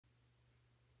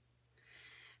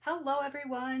Hello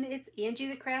everyone, it's Angie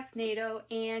the Craftnado,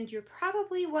 and you're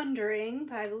probably wondering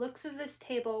by the looks of this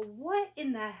table, what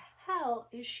in the hell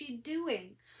is she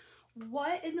doing?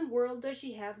 What in the world does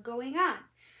she have going on?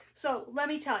 So let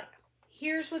me tell you,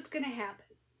 here's what's going to happen.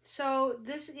 So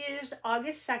this is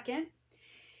August 2nd,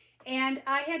 and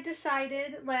I had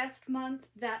decided last month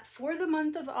that for the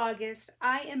month of August,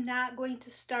 I am not going to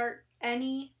start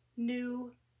any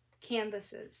new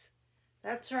canvases.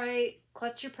 That's right,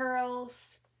 clutch your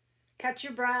pearls, catch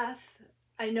your breath.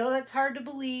 I know that's hard to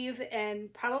believe,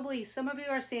 and probably some of you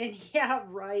are saying, yeah,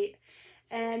 right.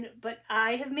 But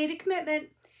I have made a commitment,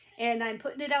 and I'm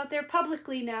putting it out there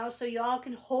publicly now so y'all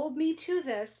can hold me to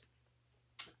this.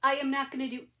 I am not going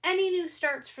to do any new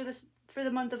starts for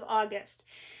the month of August,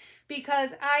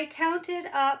 because I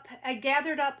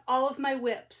gathered up all of my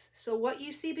WIPs. So what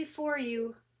you see before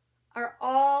you are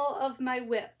all of my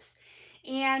WIPs.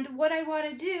 And what I want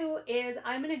to do is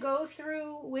I'm going to go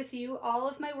through with you all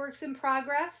of my works in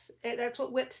progress. That's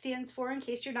what WIP stands for, in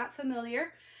case you're not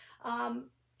familiar.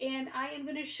 And I am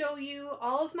going to show you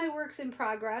all of my works in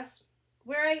progress,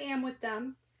 where I am with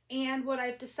them. And what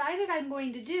I've decided I'm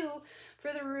going to do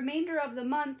for the remainder of the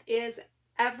month is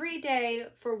every day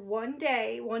for one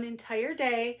entire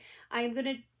day, I'm going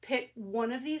to pick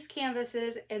one of these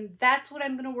canvases, and that's what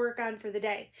I'm going to work on for the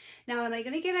day. Now, am I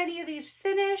going to get any of these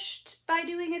finished by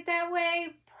doing it that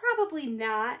way? Probably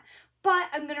not, but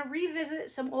I'm going to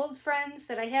revisit some old friends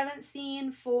that I haven't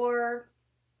seen for,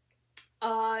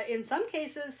 in some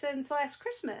cases, since last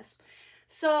Christmas.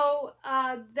 So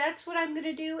that's what I'm going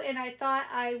to do, and I thought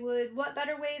what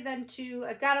better way than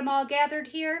I've got them all gathered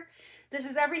here. This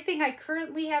is everything I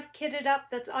currently have kitted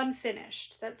up that's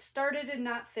unfinished, that's started and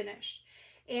not finished.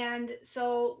 And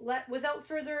so without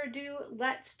further ado,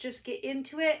 let's just get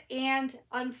into it. And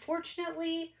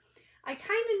unfortunately, I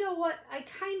kind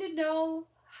of know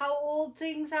how old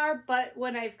things are, but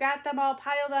when I've got them all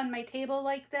piled on my table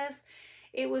like this,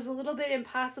 it was a little bit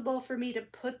impossible for me to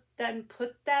put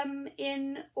them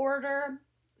in order.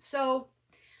 So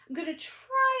I'm going to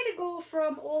try to go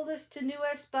from oldest to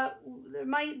newest, but there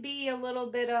might be a little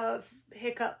bit of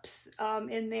hiccups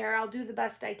in there. I'll do the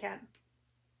best I can.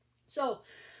 So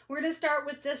we're going to start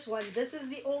with this one. This is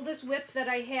the oldest WIP that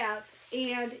I have,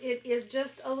 and it is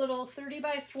just a little 30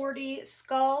 by 40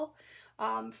 skull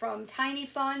from Tiny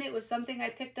Fun. It was something I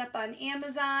picked up on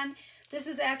Amazon. This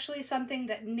is actually something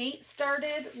that Nate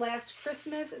started last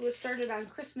Christmas. It was started on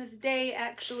Christmas Day,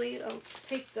 actually. I'll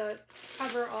take the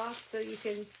cover off so you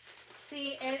can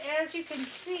see. And as you can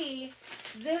see,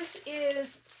 this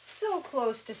is so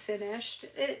close to finished.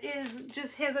 It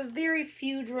just has a very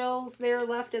few drills there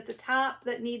left at the top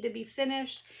that need to be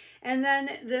finished, and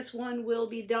then this one will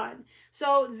be done.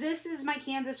 So this is my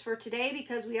canvas for today,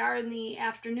 because we are in the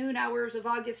afternoon hours of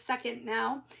August 2nd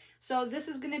now. So this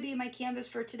is going to be my canvas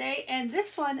for today, and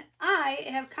this one I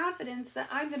have confidence that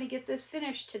I'm going to get this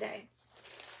finished today.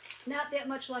 Not that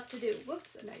much left to do.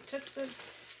 Whoops, and I took the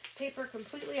paper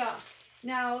completely off.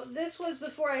 Now, this was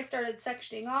before I started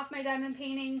sectioning off my diamond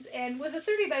paintings, and with a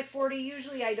 30 by 40,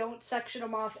 usually I don't section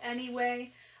them off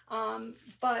anyway,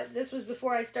 but this was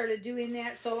before I started doing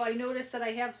that, so I noticed that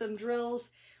I have some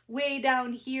drills way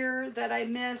down here that I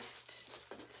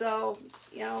missed, so,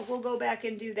 you know, we'll go back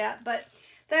and do that, but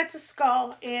that's a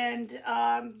skull, and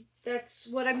that's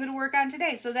what I'm going to work on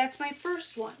today, so that's my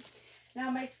first one. Now,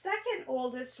 my second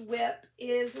oldest WIP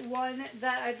is one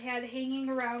that I've had hanging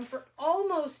around for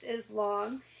almost as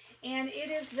long, and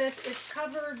it is this. It's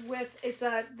covered with,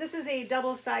 this is a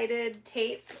double-sided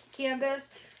tape canvas,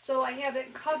 so I have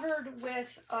it covered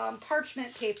with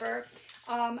parchment paper.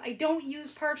 I don't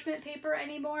use parchment paper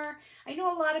anymore. I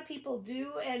know a lot of people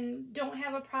do and don't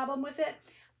have a problem with it.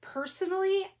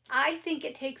 Personally, I think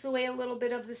it takes away a little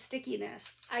bit of the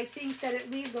stickiness. I think that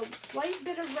it leaves a slight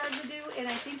bit of residue, and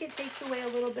I think it takes away a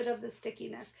little bit of the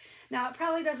stickiness. Now, it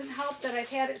probably doesn't help that I've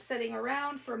had it sitting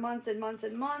around for months and months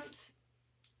and months.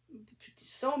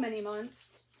 So many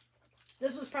months.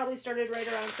 This was probably started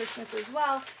right around Christmas as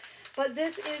well. But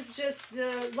this is just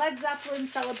the Led Zeppelin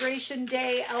Celebration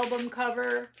Day album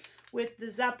cover with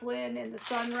the Zeppelin and the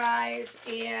sunrise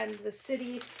and the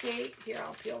cityscape. Here,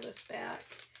 I'll peel this back.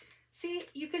 See,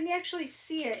 you can actually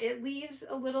see it. It leaves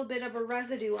a little bit of a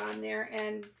residue on there,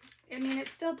 and I mean, it's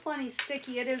still plenty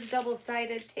sticky. It is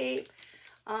double-sided tape,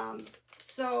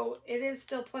 so it is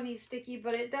still plenty sticky,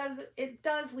 but it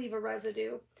does leave a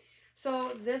residue.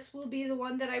 So this will be the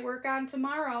one that I work on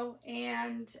tomorrow,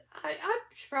 and I'm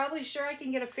probably sure I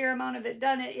can get a fair amount of it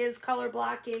done. It is color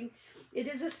blocking. It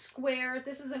is a square.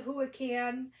 This is a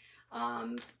Huacan.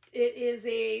 It is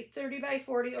a 30 by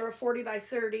 40 or a 40 by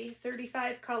 30,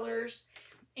 35 colors.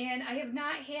 And I have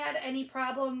not had any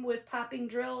problem with popping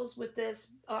drills with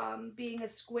this being a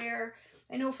square.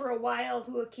 I know for a while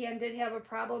Huacan did have a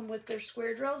problem with their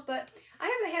square drills, but I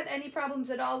haven't had any problems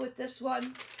at all with this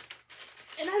one.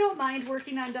 And I don't mind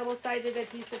working on double-sided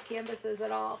adhesive canvases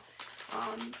at all.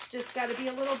 Just got to be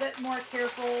a little bit more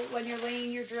careful when you're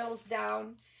laying your drills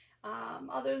down.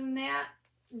 Other than that,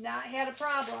 not had a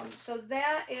problem. So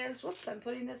that is, whoops, I'm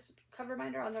putting this cover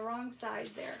minder on the wrong side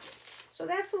there. So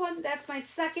that's the one, that's my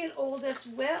second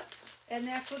oldest WIP, and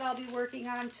that's what I'll be working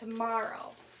on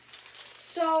tomorrow.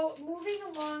 So moving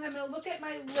along, I'm going to look at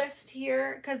my list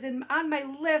here, because on my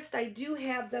list I do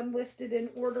have them listed in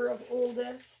order of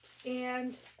oldest,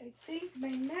 and I think my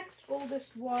next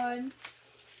oldest one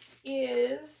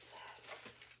is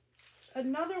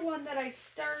another one that I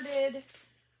started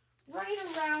right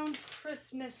around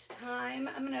Christmas time.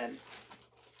 I'm going to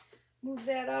move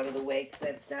that out of the way because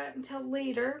it's not until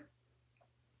later.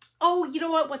 Oh, you know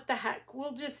what the heck?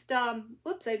 We'll just,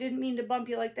 whoops, I didn't mean to bump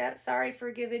you like that. Sorry for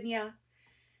giving you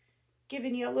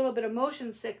a little bit of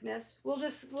motion sickness. We'll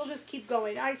just keep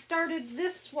going. I started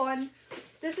this one.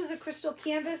 This is a crystal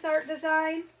canvas art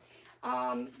design.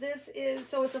 This is,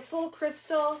 so it's a full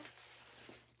crystal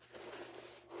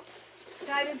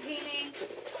diamond painting,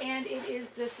 and it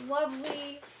is this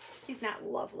lovely, he's not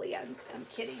lovely, I'm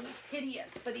kidding, he's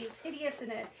hideous, but he's hideous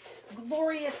in a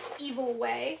glorious, evil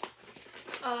way.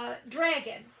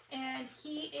 Dragon, and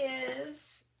he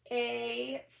is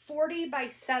a 40 by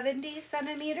 70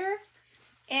 centimeter,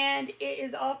 and it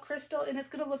is all crystal, and it's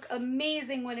going to look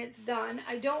amazing when it's done.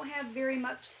 I don't have very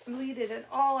much completed at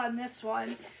all on this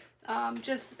one.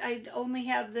 I only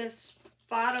have this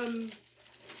bottom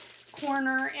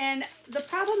corner, and the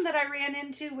problem that I ran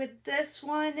into with this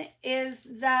one is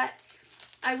that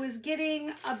I was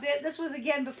getting a bit, this was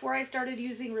again before I started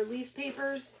using release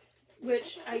papers,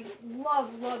 which I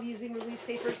love using release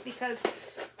papers, because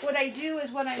what I do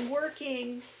is when I'm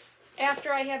working,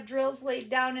 after I have drills laid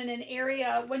down in an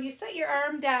area, when you set your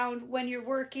arm down when you're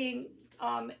working,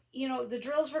 you know, the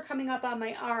drills were coming up on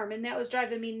my arm, and that was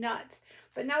driving me nuts.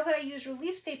 But now that I use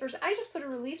release papers, I just put a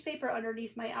release paper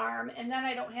underneath my arm, and then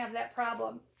I don't have that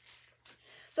problem.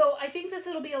 So I think this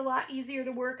will be a lot easier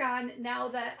to work on now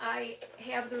that I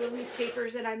have the release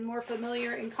papers and I'm more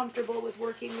familiar and comfortable with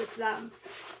working with them.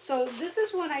 So this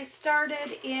is when I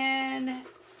started in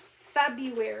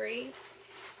February.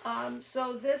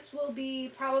 So this will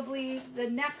be probably the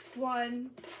next one,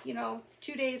 you know,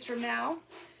 2 days from now,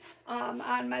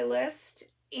 on my list.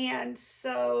 And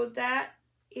so that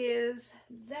is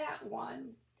that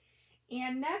one.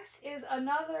 And next is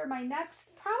another, my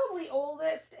next, probably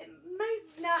oldest. It might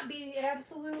not be the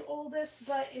absolute oldest,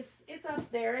 but it's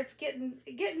up there. It's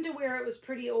getting to where it was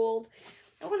pretty old.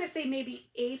 I want to say maybe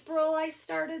April I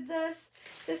started this.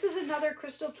 This is another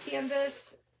crystal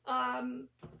canvas, and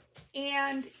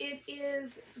it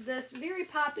is this very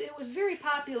it was very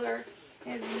popular.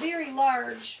 It's very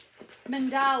large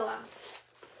mandala,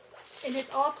 and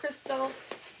it's all crystal.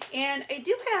 And I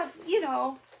do have, you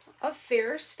know, a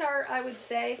fair start, I would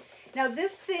say. Now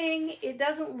this thing, it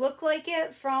doesn't look like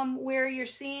it from where you're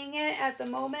seeing it at the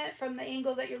moment, from the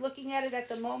angle that you're looking at it at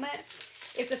the moment.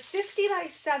 It's a 50 by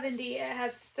 70, it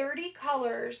has 30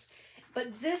 colors,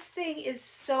 but this thing is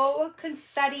so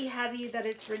confetti heavy that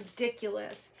it's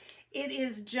ridiculous. It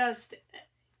is just,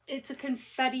 it's a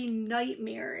confetti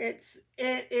nightmare. It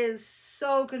is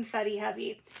so confetti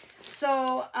heavy.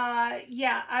 So,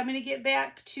 yeah, I'm going to get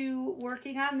back to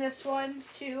working on this one,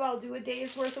 too. I'll do a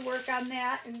day's worth of work on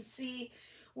that and see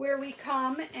where we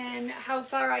come and how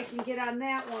far I can get on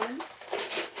that one.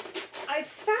 I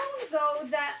found, though,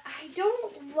 that I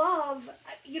don't love,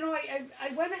 you know,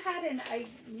 I went ahead and I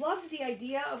loved the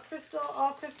idea of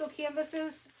all crystal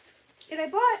canvases, and I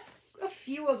bought a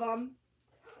few of them.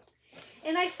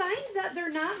 And I find that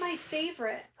they're not my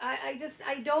favorite. I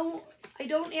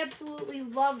don't absolutely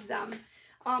love them.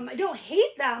 I don't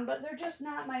hate them, but they're just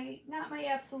not my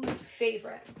absolute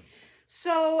favorite.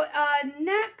 So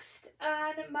next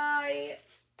on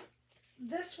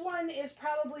this one is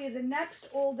probably the next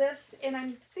oldest, and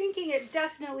I'm thinking it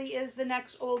definitely is the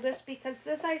next oldest, because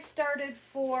this I started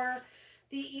for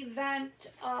the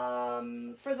event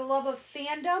for the Love of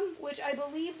Fandom, which I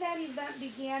believe that event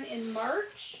began in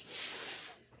March.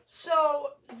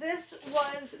 So this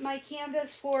was my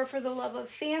canvas for the Love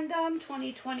of Fandom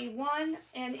 2021,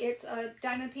 and it's a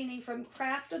diamond painting from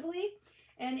Craftably,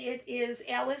 and it is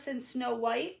Alice and Snow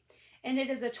White, and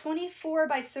it is a 24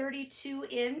 by 32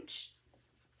 inch,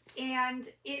 and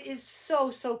it is so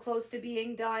close to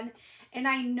being done. And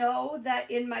I know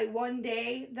that in my one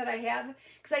day that I have,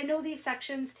 because I know these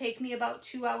sections take me about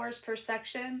 2 hours per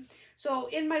section, So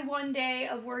in my one day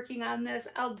of working on this,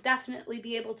 I'll definitely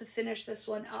be able to finish this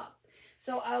one up.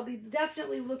 So I'll be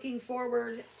definitely looking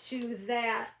forward to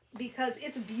that because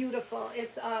it's beautiful.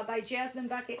 It's by Jasmine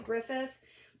Beckett Griffith.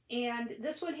 And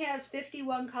this one has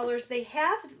 51 colors. They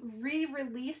have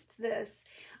re-released this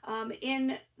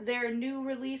in their new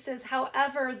releases.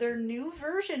 However, their new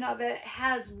version of it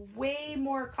has way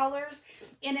more colors,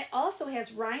 and it also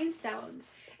has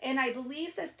rhinestones. And I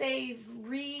believe that they've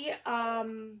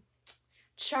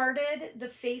charted the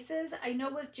faces. I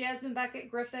know with Jasmine Beckett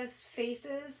Griffith's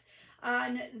faces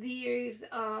on these,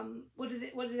 what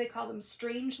do they call them?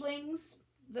 Strangelings.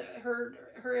 Her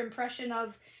impression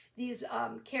of these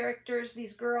characters,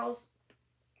 these girls,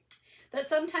 that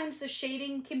sometimes the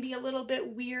shading can be a little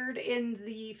bit weird in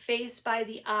the face by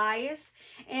the eyes,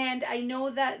 and I know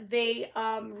that they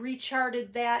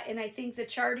recharted that, and I think the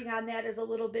charting on that is a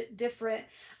little bit different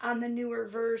on the newer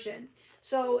version.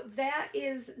 So that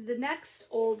is the next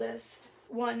oldest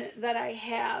one that I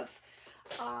have.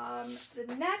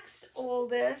 The next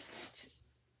oldest,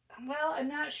 well, I'm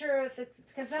not sure if it's,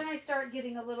 because then I start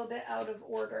getting a little bit out of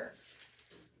order.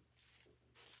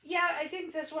 Yeah, I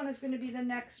think this one is going to be the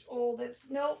next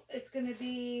oldest. Nope, it's going to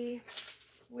be,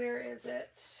 where is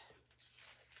it?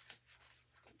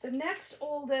 The next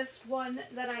oldest one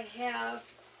that I have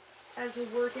as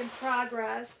a work in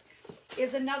progress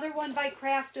is another one by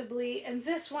Craftably, and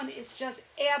this one is just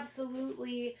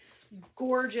absolutely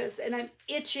gorgeous, and I'm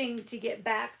itching to get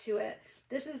back to it.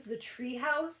 This is the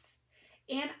Treehouse,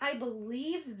 and I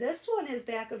believe this one is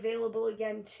back available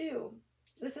again too.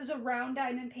 This is a round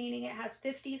diamond painting. It has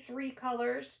 53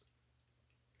 colors,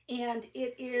 and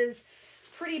it is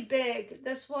pretty big.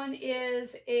 This one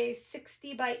is a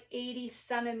 60 by 80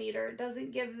 centimeter. It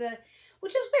doesn't give the,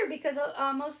 which is weird because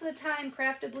most of the time,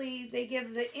 Craftably, they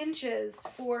give the inches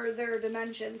for their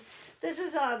dimensions. This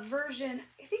is a version,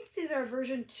 I think it's either a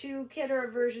version 2 kit or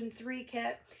a version 3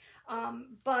 kit.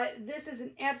 But this is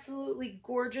an absolutely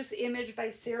gorgeous image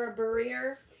by Sarah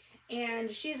Burrier.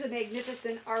 And she's a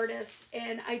magnificent artist,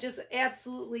 and I just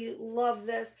absolutely love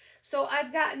this. So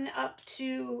I've gotten up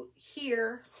to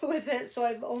here with it, so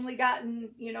I've only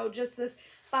gotten, you know, just this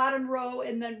bottom row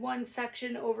and then one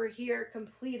section over here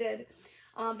completed.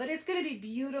 But it's going to be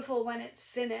beautiful when it's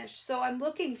finished. So I'm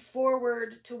looking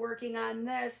forward to working on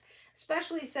this,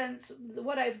 especially since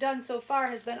what I've done so far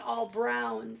has been all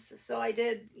browns. So I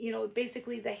did, you know,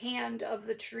 basically the hand of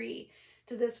the tree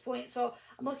to this point. So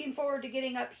I'm looking forward to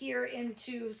getting up here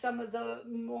into some of the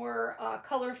more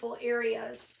colorful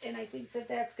areas, and I think that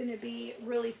that's going to be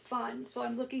really fun. So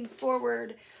I'm looking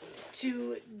forward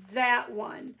to that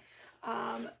one.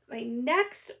 My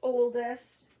next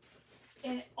oldest,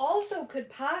 and it also could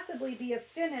possibly be a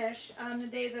finish on the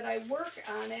day that I work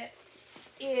on it,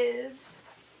 is,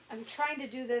 I'm trying to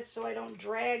do this so I don't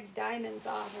drag diamonds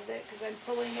off of it because I'm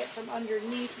pulling it from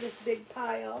underneath this big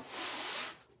pile.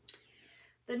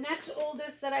 The next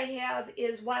oldest that I have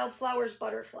is Wildflowers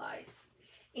Butterflies.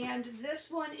 And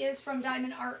this one is from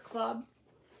Diamond Art Club.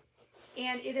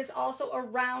 And it is also a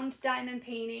round diamond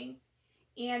painting.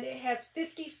 And it has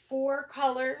 54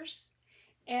 colors.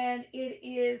 And it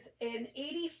is an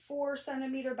 84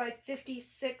 centimeter by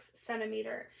 56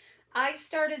 centimeter. I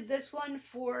started this one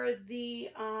for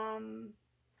the,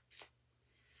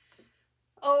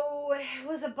 it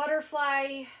was a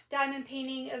butterfly diamond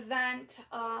painting event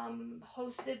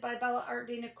hosted by Bella Art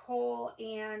de Nicole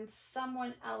and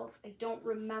someone else. I don't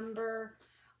remember.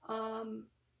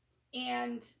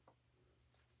 And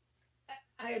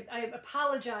I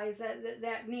apologize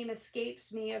that name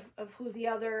escapes me of who the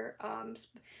other, I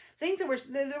think there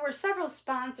were several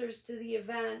sponsors to the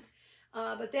event.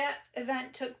 But that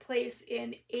event took place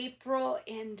in April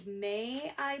and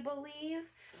May, I believe.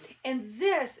 And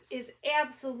this is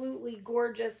absolutely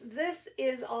gorgeous. This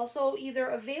is also either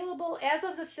available, as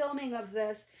of the filming of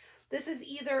this, this is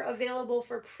either available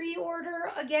for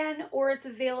pre-order again, or it's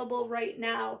available right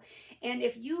now. And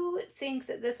if you think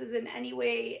that this is in any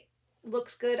way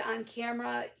looks good on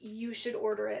camera, you should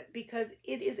order it because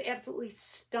it is absolutely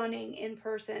stunning in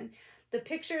person. The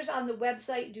pictures on the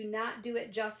website do not do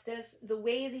it justice. The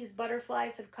way these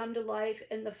butterflies have come to life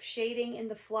and the shading in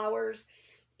the flowers,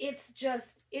 it's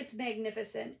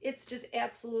magnificent. It's just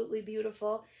absolutely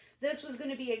beautiful. This was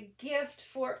going to be a gift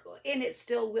for, and it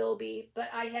still will be, but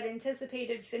I had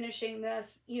anticipated finishing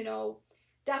this, you know,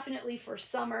 definitely for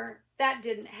summer. That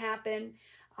didn't happen.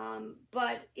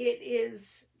 But it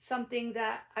is something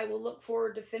that I will look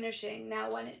forward to finishing.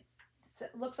 Now, when it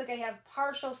looks like I have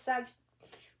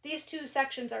these two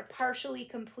sections are partially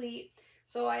complete.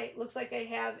 So looks like I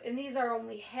have, and these are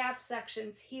only half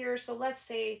sections here. So let's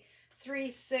say 3,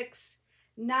 6,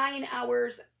 9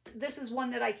 hours. This is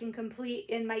one that I can complete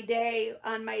in my day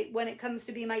when it comes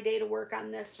to be my day to work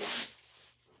on this one.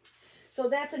 So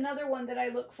that's another one that I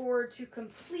look forward to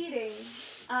completing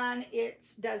on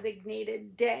its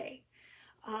designated day.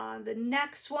 The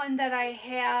next one that I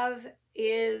have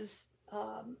is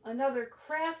another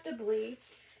Craftably.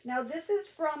 Now this is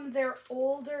from their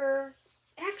older,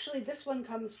 actually this one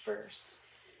comes first.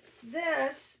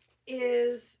 This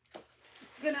is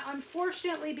going to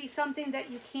unfortunately be something that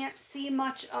you can't see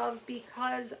much of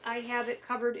because I have it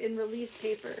covered in release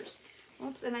papers.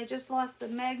 Oops, and I just lost the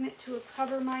magnet to a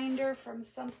cover minder from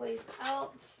someplace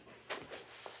else.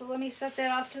 So let me set that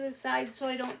off to the side so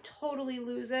I don't totally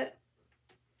lose it.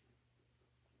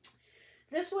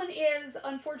 This one is,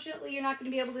 unfortunately, you're not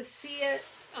going to be able to see it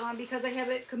because I have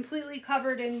it completely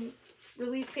covered in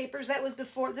release papers.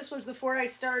 This was before I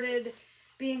started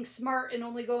being smart and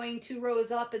only going 2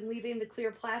 rows up and leaving the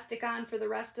clear plastic on for the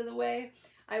rest of the way.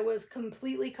 I was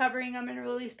completely covering them in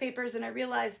release papers, and I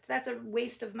realized that's a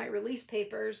waste of my release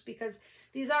papers because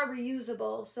these are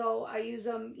reusable, so I use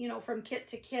them, you know, from kit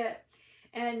to kit.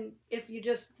 And if you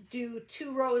just do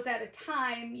 2 rows at a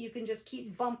time, you can just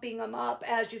keep bumping them up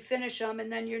as you finish them,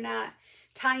 and then you're not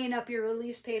tying up your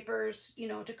release papers, you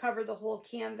know, to cover the whole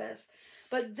canvas.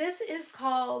 But this is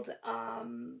called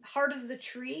Heart of the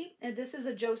Tree, and this is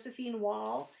a Josephine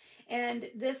wall. And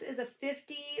this is a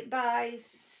 50 by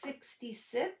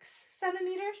 66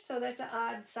 centimeters, so that's an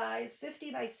odd size,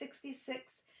 50 by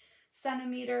 66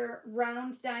 centimeter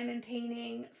round diamond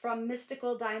painting from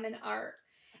Mystical Diamond Art.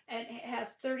 And it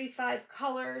has 35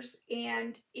 colors,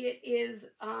 and it is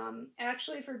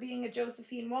actually, for being a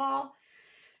Josephine wall,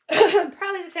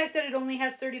 probably the fact that it only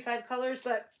has 35 colors,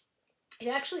 but it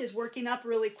actually is working up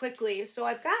really quickly. So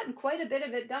I've gotten quite a bit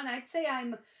of it done. I'd say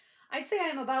I'm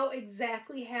about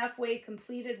exactly halfway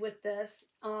completed with this.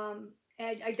 And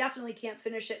I definitely can't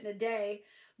finish it in a day,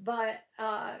 but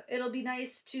it'll be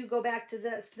nice to go back to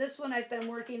this. This one I've been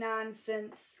working on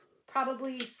since I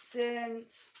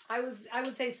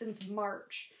would say since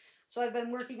March. So I've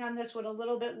been working on this one a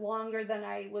little bit longer than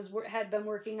I had been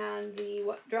working on the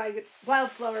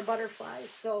wildflower butterflies.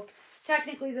 So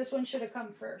technically this one should have come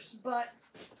first, but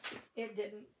it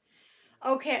didn't.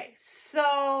 Okay,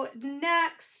 so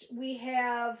next we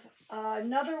have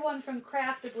another one from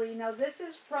Craftably. Now this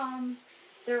is from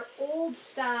their old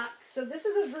stock. So this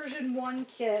is a version 1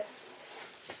 kit.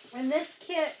 And this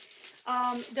kit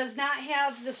does not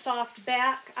have the soft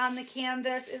back on the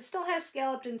canvas. It still has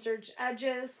scalloped and serged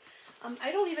edges.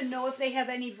 I don't even know if they have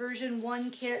any version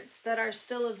 1 kits that are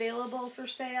still available for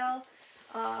sale.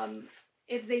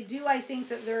 If they do, I think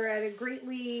that they're at a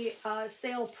greatly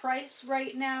sale price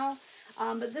right now.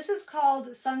 But this is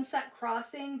called Sunset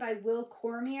Crossing by Will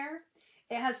Cormier.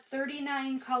 It has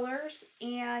 39 colors,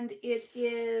 and it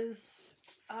is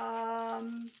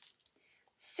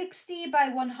 60 by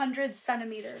 100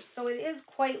 centimeters. So it is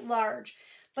quite large,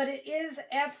 but it is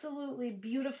absolutely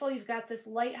beautiful. You've got this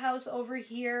lighthouse over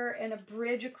here and a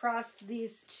bridge across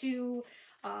these 2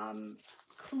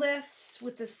 cliffs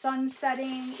with the sun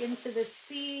setting into the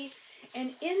sea.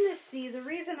 And in the sea, the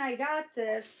reason I got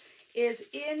this is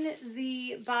in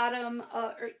the bottom,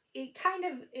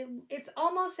 it's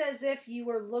almost as if you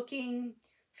were looking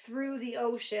through the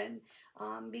ocean,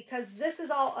 because this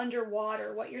is all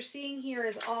underwater. What you're seeing here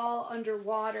is all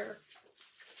underwater.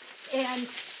 And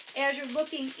as you're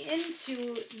looking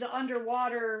into the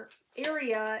underwater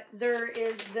area, there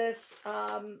is this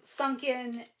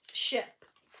sunken ship.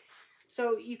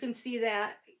 So you can see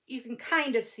that. You can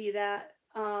kind of see that.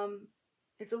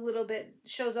 It's a little bit,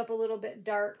 shows up a little bit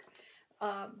dark.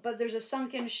 But there's a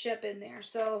sunken ship in there.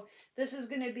 So this is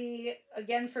going to be,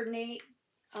 again, for Nate.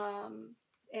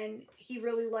 And he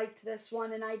really liked this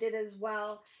one, and I did as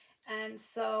well. And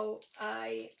so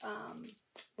I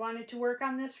wanted to work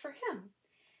on this for him.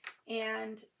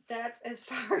 And that's as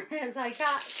far as I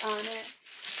got on it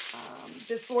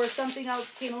before something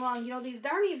else came along. You know, these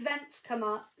darn events come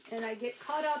up, and I get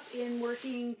caught up in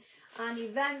working on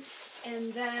events,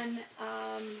 and then,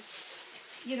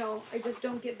 you know, I just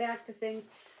don't get back to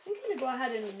things. I'm going to go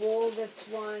ahead and roll this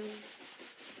one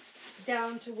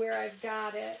down to where I've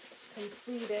got it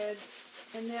completed,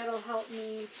 and that'll help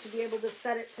me to be able to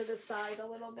set it to the side a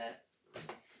little bit.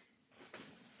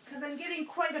 Because I'm getting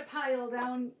quite a pile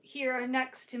down here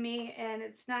next to me, and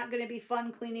it's not going to be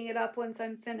fun cleaning it up once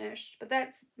I'm finished. But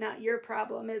that's not your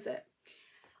problem, is it?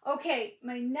 Okay,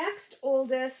 my next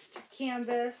oldest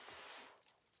canvas.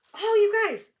 Oh, you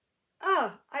guys.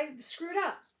 Oh, I screwed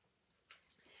up.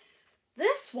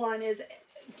 This one is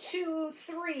 2,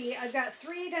 3. I've got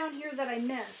 3 down here that I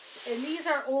missed. And these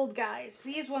are old guys.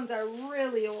 These ones are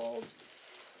really old.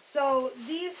 So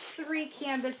these 3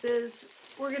 canvases,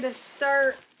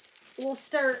 we'll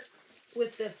start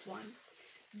with this one.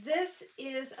 This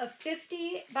is a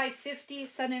 50 by 50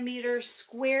 centimeter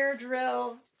square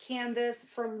drill canvas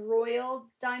from Royal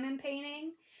Diamond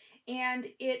Painting, and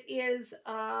it is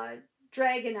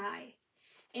Dragon Eye.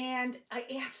 And I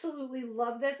absolutely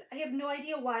love this. I have no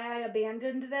idea why I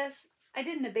abandoned this. I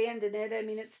didn't abandon it. I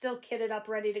mean, it's still kitted up,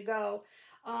 ready to go.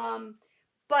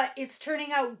 But it's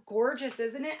turning out gorgeous,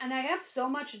 isn't it? And I have so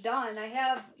much done. I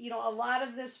have, you know, a lot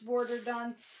of this border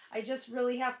done. I just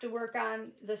really have to work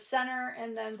on the center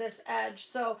and then this edge.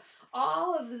 So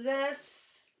all of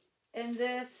this and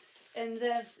this and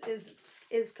this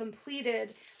is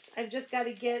completed. I've just got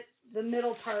to get the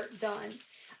middle part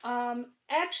done.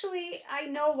 Actually, I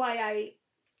know why I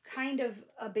kind of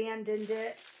abandoned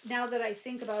it now that I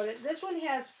think about it. This one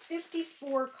has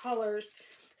 54 colors.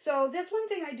 So that's one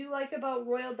thing I do like about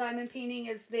Royal Diamond Painting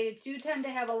is they do tend to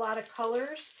have a lot of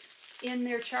colors in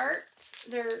their charts,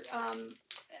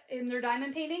 in their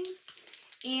diamond paintings.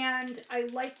 And I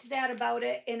liked that about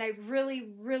it. And I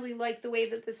really, really like the way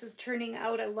that this is turning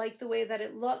out. I like the way that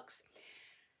it looks.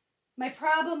 My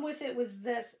problem with it was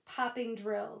this, popping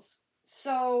drills.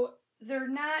 So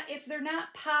if they're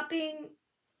not popping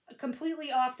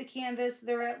completely off the canvas,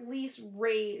 they're at least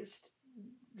raised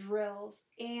drills,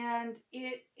 and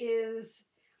it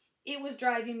was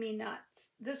driving me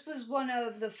nuts. This was one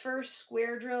of the first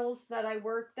square drills that I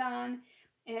worked on,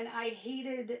 and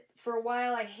for a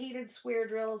while I hated square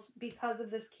drills because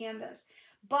of this canvas.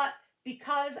 But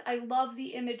because I love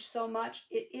the image so much,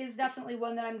 it is definitely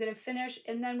one that I'm going to finish.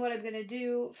 And then what I'm going to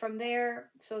do from there,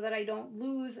 so that I don't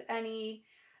lose any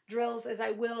drills, is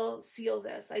I will seal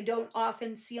this. I don't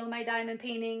often seal my diamond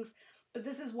paintings, but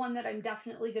this is one that I'm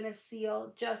definitely going to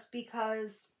seal just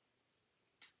because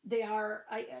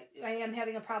I am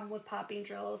having a problem with popping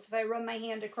drills. If I run my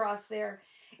hand across there,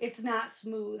 it's not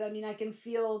smooth. I mean, I can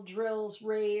feel drills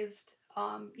raised,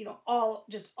 you know, all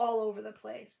over the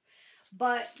place.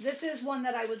 But this is one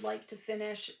that I would like to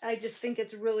finish. I just think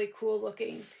it's really cool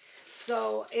looking.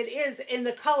 So it is, and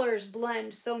the colors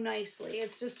blend so nicely.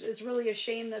 It's really a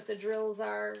shame that the drills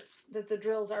are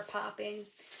popping.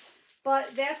 But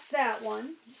that's that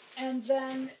one. And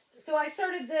then, so I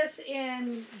started this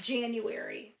in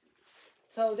January.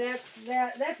 So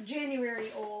that's January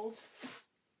old.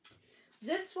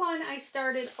 This one I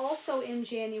started also in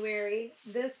January.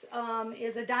 This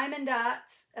is a Diamond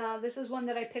Dots. This is one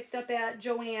that I picked up at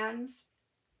Joann's.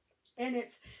 And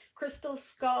it's Crystal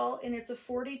Skull, and it's a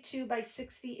 42 by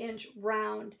 60 inch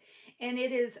round. And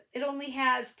it only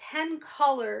has 10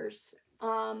 colors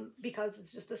because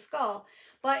it's just a skull.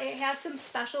 But it has some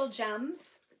special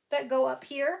gems that go up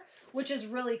here, which is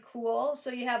really cool. So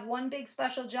you have one big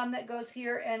special gem that goes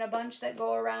here and a bunch that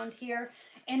go around here.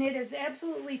 And it is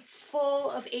absolutely full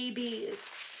of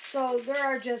ABs. So there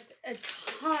are just a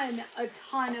ton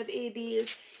of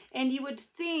ABs. And you would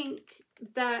think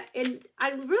that, and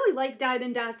I really like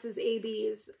Diamond Dots as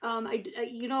ABs.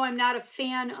 You know, I'm not a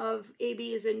fan of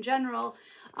ABs in general,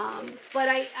 but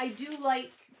I do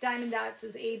like Diamond Dots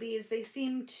as ABs.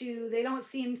 They don't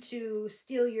seem to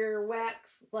steal your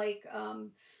wax like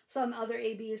some other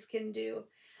ABs can do.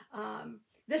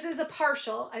 This is a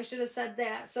partial, I should have said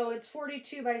that. So it's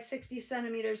 42 by 60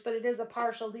 centimeters, but it is a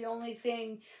partial. The only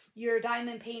thing you're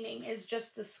diamond painting is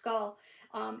just the skull.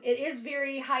 It is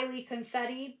very highly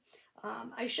confetti.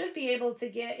 I should be able to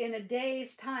get, in a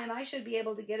day's time, I should be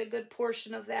able to get a good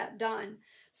portion of that done.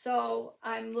 So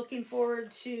I'm looking forward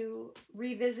to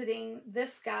revisiting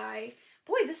this guy.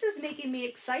 Boy, this is making me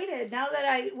excited. Now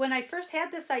that when I first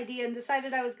had this idea and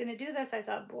decided I was going to do this, I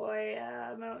thought, boy,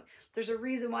 there's a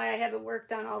reason why I haven't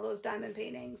worked on all those diamond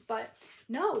paintings. But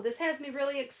no, this has me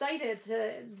really excited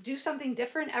to do something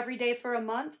different every day for a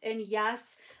month. And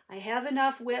yes, I have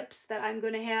enough WIPs that I'm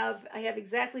going to have. I have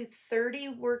exactly 30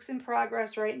 works in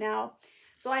progress right now.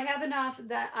 So I have enough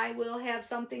that I will have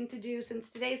something to do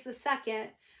since today's the 2nd.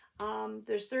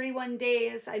 There's 31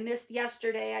 days. I missed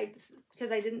yesterday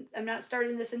because I'm not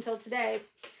starting this until today.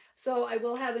 So I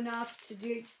will have enough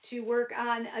to work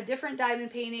on a different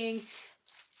diamond painting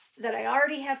that I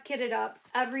already have kitted up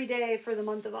every day for the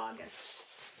month of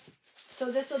August.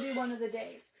 So this will be one of the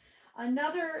days.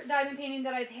 Another diamond painting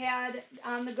that I've had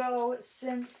on the go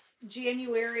since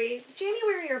January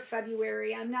or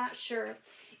February, I'm not sure,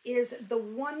 is the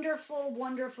wonderful,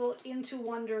 wonderful Into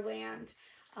Wonderland.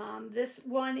 This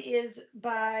one is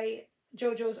by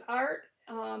JoJo's Art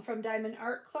from Diamond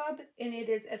Art Club, and it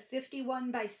is a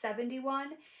 51 by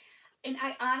 71. And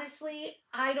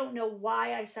I don't know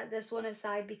why I set this one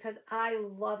aside because I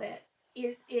love it.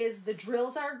 it is, the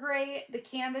drills are great, the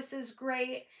canvas is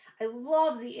great. I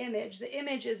love the image. The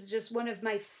image is just one of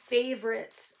my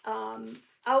favorites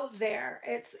out there.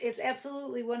 It's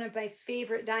absolutely one of my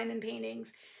favorite diamond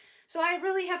paintings. So I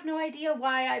really have no idea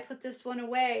why I put this one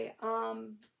away,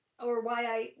 or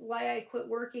why I quit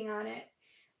working on it,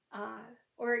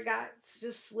 or it got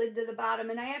just slid to the bottom.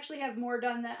 And I actually have more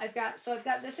done that I've got. So I've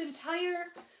got this entire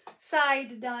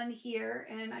side done here,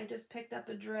 and I just picked up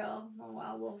a drill. Oh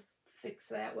well, we'll fix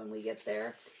that when we get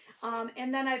there.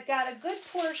 And then I've got a good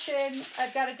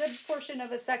portion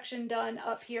of a section done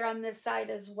up here on this side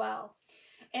as well.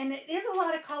 And it is a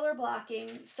lot of color blocking,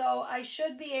 so I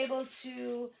should be able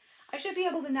to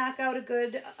knock out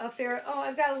a fair, oh,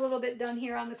 I've got a little bit done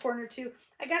here on the corner too.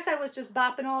 I guess I was just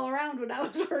bopping all around when I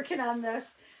was working on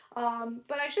this.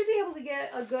 But I should be able to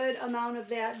get a good amount of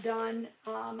that done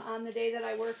on the day that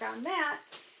I work on that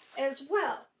as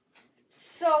well.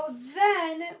 So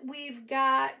then we've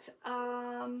got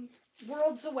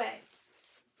Worlds Away.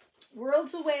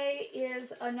 Worlds Away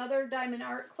is another Diamond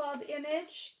Art Club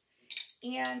image,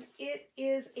 and it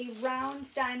is a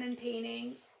round diamond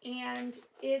painting, and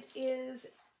it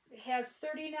has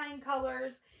 39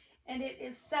 colors, and it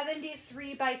is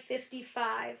 73 by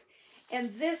 55. And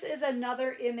this is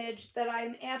another image that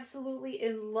I'm absolutely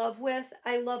in love with.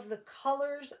 I love the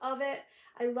colors of it.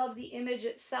 I love the image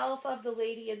itself of the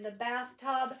lady in the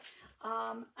bathtub.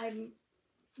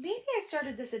 Maybe I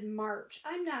started this in March.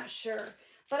 I'm not sure.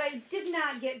 But I did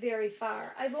not get very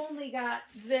far. I've only got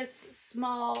this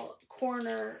small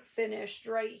corner finished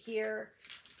right here.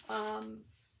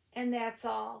 And that's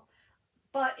all.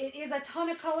 But it is a ton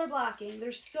of color blocking.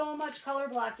 There's so much color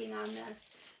blocking on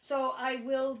this. So I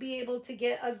will be able to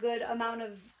get a good amount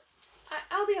of,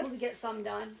 I'll be able to get some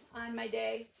done on my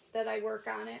day that I work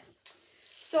on it.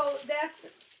 So that's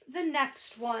the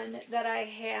next one that I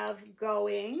have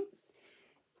going.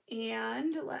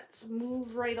 And let's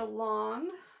move right along.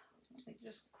 Let me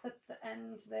just clip the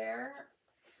ends there.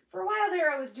 For a while there,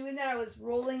 I was doing that. I was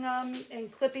rolling them and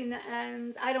clipping the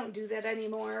ends. I don't do that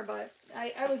anymore, but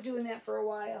I was doing that for a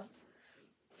while.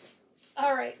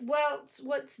 All right,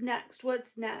 what's next?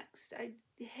 What's next? I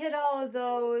hit all of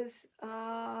those.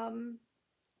 Oh,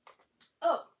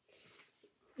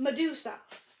 Medusa.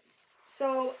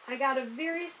 So I got a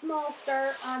very small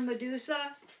start on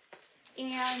Medusa,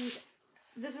 and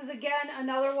this is, again,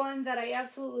 another one that I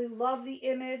absolutely love the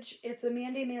image. It's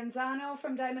Amanda Manzano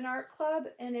from Diamond Art Club,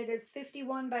 and it is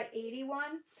 51 by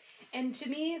 81. And to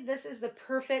me, this is the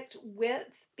perfect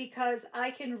width because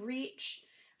I can reach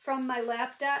from my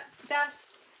lap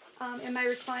desk in my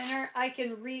recliner. I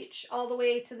can reach all the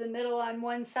way to the middle on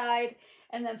one side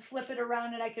and then flip it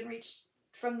around, and I can reach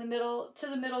from the middle to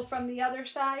the middle from the other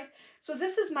side. So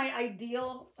this is my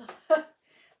ideal...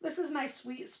 This is my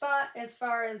sweet spot as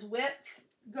far as width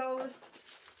goes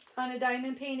on a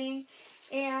diamond painting.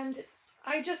 And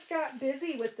I just got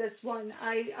busy with this one.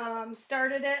 I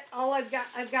started it.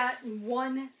 I've got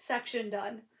one section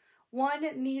done. One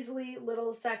measly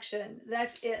little section.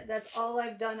 That's it. That's all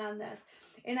I've done on this.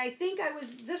 And I think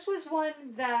this was one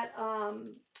that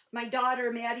my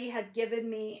daughter Maddie had given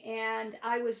me, and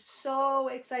I was so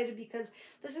excited because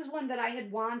this is one that I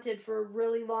had wanted for a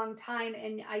really long time,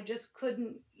 and I just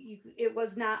couldn't, it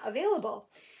was not available.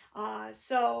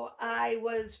 So I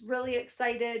was really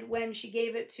excited when she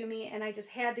gave it to me, and I just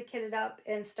had to kit it up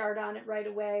and start on it right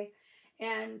away.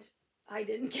 And I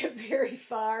didn't get very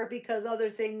far because other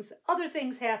things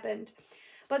happened.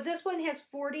 But this one has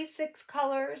 46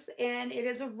 colors, and it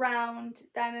is a round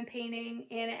diamond painting,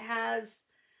 and it has,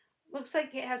 looks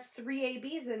like it has 3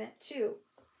 ABs in it too.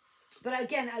 But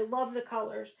again, I love the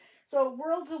colors. So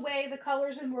Worlds Away, the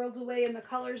colors in Worlds Away and the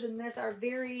colors in this are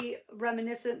very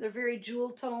reminiscent. They're very jewel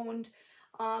toned,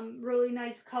 really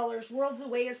nice colors. Worlds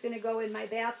Away is going to go in my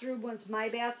bathroom once my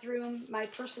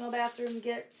personal bathroom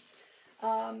gets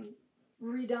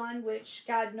redone, which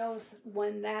God knows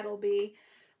when that'll be.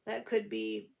 That could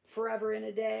be forever and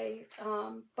a day.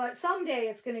 But someday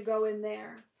it's going to go in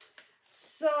there.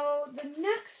 So the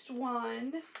next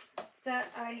one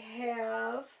that I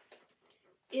have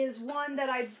is one that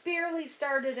I barely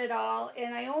started at all.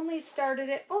 And I only started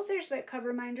it... Oh, there's that cover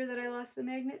reminder that I lost the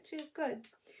magnet to. Good.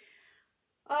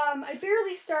 I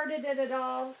barely started it at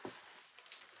all.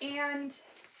 And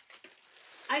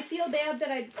I feel bad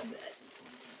that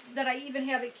I even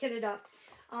have it kitted up.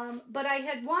 But I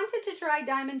had wanted to try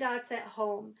diamond dots at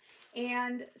home.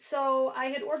 And so I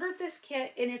had ordered this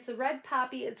kit, and it's a red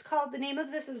poppy. It's called, the name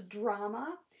of this is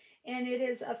Drama. And it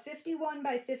is a 51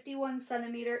 by 51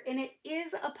 centimeter, and it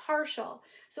is a partial.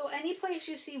 So any place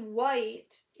you see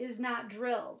white is not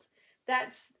drilled.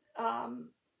 That's,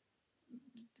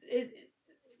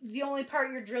 the only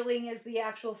part you're drilling is the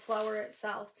actual flower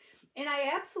itself. And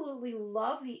I absolutely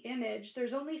love the image.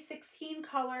 There's only 16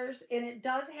 colors, and it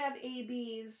does have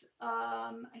ABs.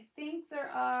 I think there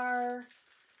are,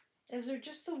 is there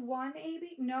just the one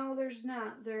AB? No, there's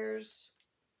not. There's,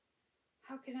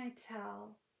 how can I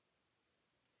tell?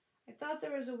 I thought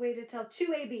there was a way to tell.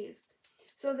 Two ABs.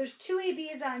 So there's two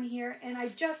ABs on here, and I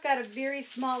just got a very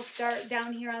small start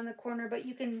down here on the corner, but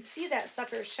you can see that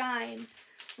sucker shine.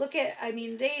 Look at, I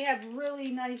mean, they have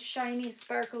really nice, shiny,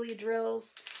 sparkly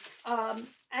drills.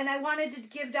 And I wanted to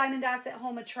give Diamond Dots at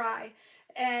Home a try.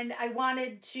 And I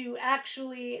wanted to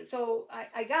actually, so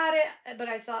I got it, but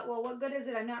I thought, well, what good is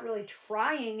it? I'm not really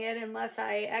trying it unless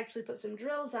I actually put some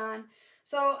drills on.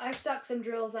 So I stuck some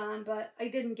drills on, but I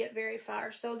didn't get very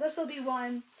far. So this will be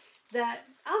one that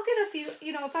I'll get a few,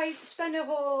 you know, if I spend a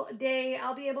whole day,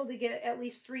 I'll be able to get at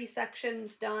least 3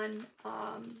 sections done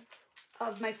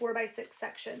of my 4x6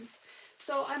 sections.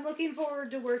 So I'm looking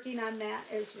forward to working on that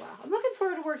as well. I'm looking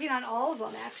forward to working on all of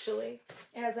them, actually,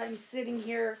 as I'm sitting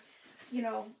here, you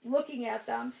know, looking at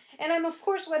them. And I'm, of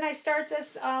course, when I start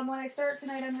this, when I start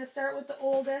tonight, I'm going to start with the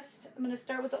oldest. I'm going to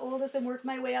start with the oldest and work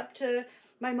my way up to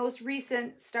my most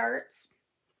recent starts.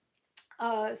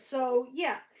 So,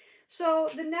 yeah. So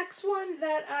the next one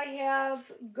that I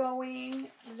have going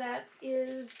that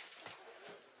is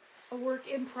a work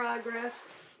in progress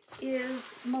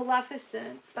is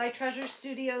Maleficent by Treasure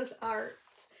Studios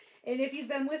Arts. And if you've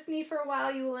been with me for a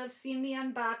while, you will have seen me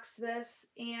unbox this.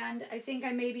 And I think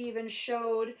I maybe even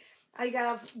showed, I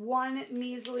have one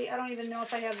measly, I don't even know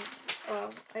if I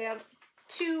have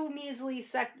two measly,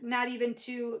 not even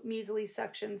 2 measly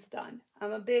sections done.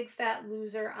 I'm a big fat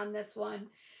loser on this one.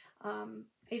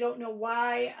 I don't know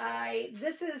why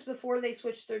this is before they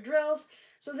switched their drills.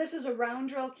 So this is a round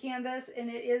drill canvas, and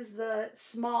it is the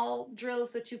small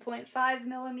drills, the 2.5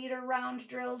 millimeter round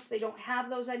drills. They don't have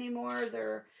those anymore.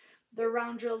 Their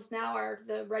round drills now are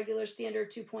the regular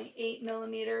standard 2.8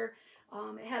 millimeter.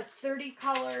 It has 30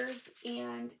 colors,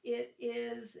 and it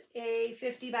is a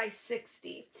 50 by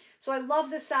 60. So I love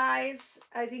the size.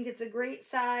 I think it's a great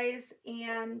size,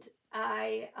 and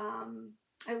I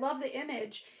love the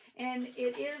image. And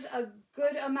it is a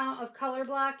good amount of color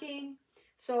blocking,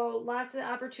 so lots of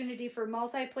opportunity for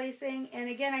multi-placing. And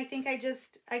again, I think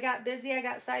I got busy, I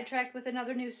got sidetracked with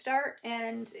another new start,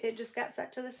 and it just got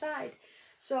set to the side.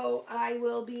 So I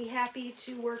will be happy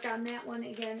to work on that one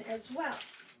again as well.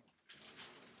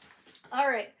 All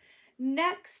right,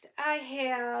 next I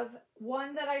have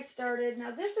one that I started.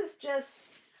 Now this is just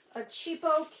a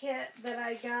cheapo kit that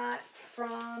I got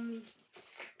from,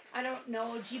 I don't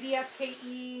know,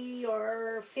 GBFKE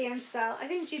or Fancel. I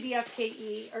think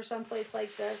GBFKE or someplace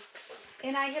like this.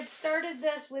 And I had started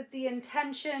this with the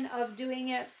intention of doing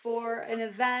it for an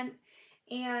event.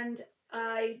 And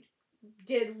I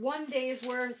did 1 day's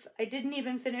worth. I didn't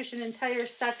even finish an entire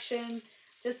section.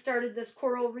 Just started this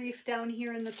coral reef down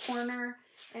here in the corner.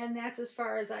 And that's as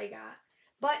far as I got.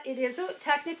 But it is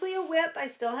technically a WIP. I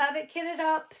still have it kitted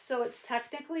up, so it's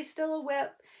technically still a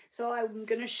WIP. So I'm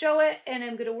going to show it, and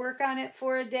I'm going to work on it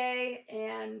for a day.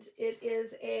 And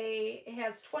it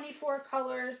has 24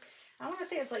 colors. I want to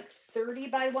say it's like 30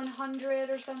 by 100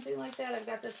 or something like that. I've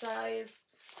got the size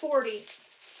 40.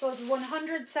 So it's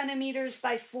 100 centimeters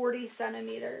by 40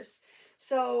 centimeters.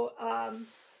 So,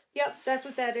 yep, that's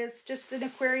what that is. Just an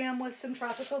aquarium with some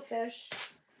tropical fish.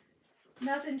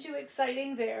 Nothing too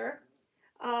exciting there.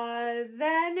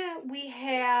 Then we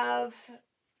have,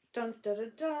 dun, dun,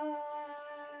 dun, dun,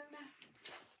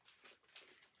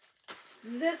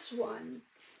 this one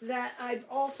that I've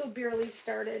also barely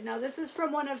started. Now this is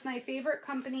from one of my favorite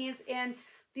companies, and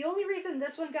the only reason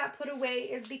this one got put away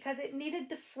is because it needed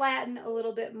to flatten a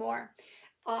little bit more.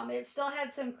 It still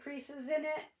had some creases in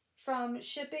it from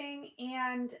shipping,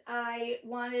 and I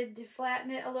wanted to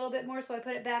flatten it a little bit more, so I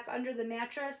put it back under the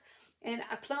mattress, and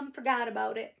I plumb forgot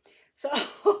about it. So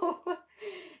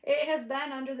it has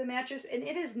been under the mattress, and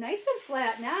it is nice and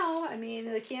flat now. I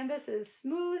mean, the canvas is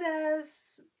smooth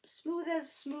as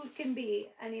smooth can be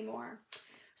anymore.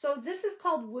 So this is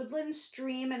called Woodland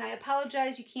Stream, and I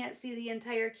apologize you can't see the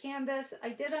entire canvas. I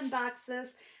did unbox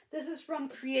this. This is from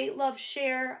Create, Love,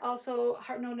 Share, also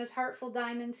known as Heartful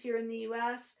Diamonds here in the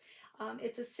US.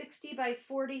 It's a 60 by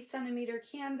 40 centimeter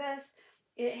canvas.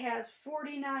 It has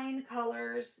 49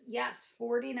 colors. Yes,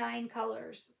 49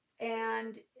 colors.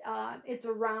 And it's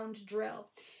a round drill.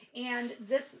 And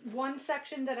this one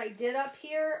section that I did up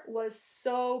here was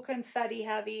so confetti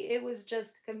heavy. It was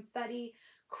just confetti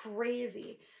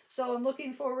crazy. So I'm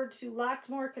looking forward to lots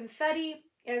more confetti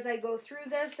as I go through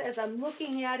this. As I'm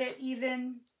looking at it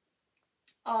even,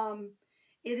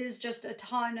 it is just a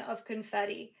ton of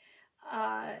confetti.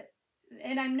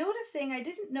 and I'm noticing, I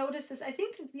didn't notice this. I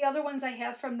think the other ones I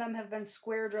have from them have been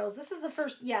square drills. This is the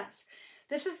first, yes,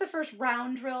 this is the first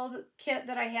round drill kit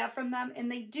that I have from them,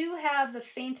 and they do have the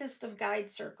faintest of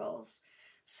guide circles.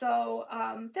 So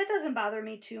that doesn't bother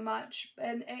me too much.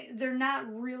 And they're not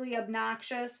really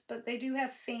obnoxious, but they do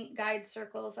have faint guide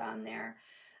circles on there.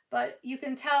 But you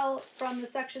can tell from the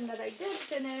section that I did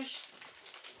finish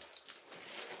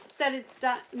that it's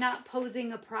not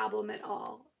posing a problem at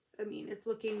all. I mean, it's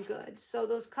looking good. So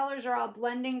those colors are all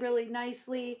blending really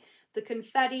nicely. The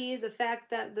confetti, the fact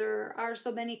that there are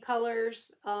so many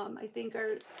colors, I think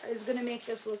is going to make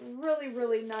this look really,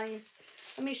 really nice.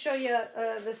 Let me show you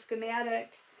the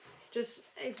schematic. Just,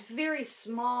 it's very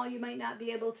small. You might not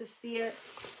be able to see it,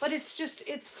 but it's just,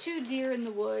 it's 2 deer in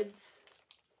the woods.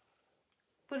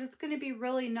 But it's going to be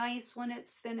really nice when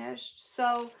it's finished.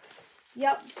 So,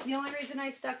 yep, the only reason I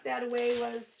stuck that away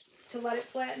was to let it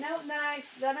flatten out, and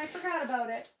then I forgot about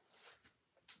it.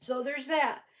 So there's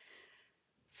that.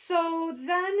 So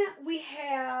then we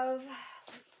have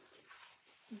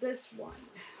this one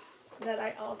that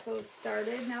I also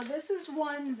started. Now this is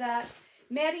one that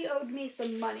Maddie owed me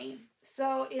some money.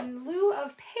 So in lieu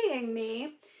of paying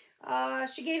me,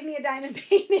 she gave me a diamond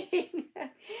painting.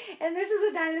 And this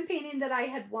is a diamond painting that I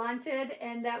had wanted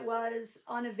and that was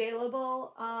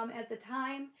unavailable at the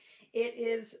time. It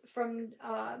is from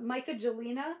Micah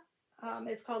Jelena.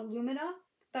 It's called Lumina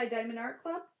by Diamond Art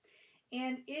Club.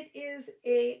 And it is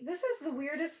this is the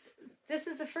weirdest, this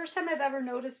is the first time I've ever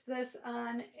noticed this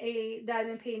on a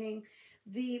diamond painting.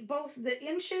 Both the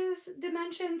inches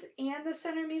dimensions and the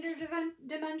centimeter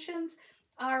dimensions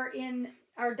are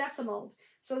decimaled.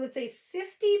 So it's a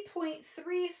 50.3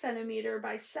 centimeter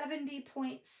by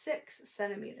 70.6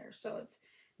 centimeter. So it's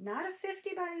not a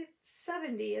 50 by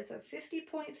 70, it's a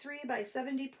 50.3 by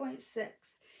 70.6.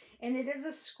 And it is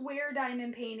a square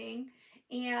diamond painting.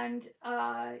 And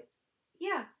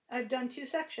yeah, I've done 2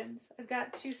 sections. I've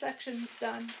got 2 sections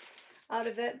done out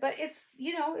of it. But it's,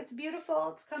 you know, it's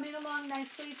beautiful. It's coming along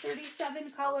nicely. 37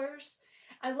 colors.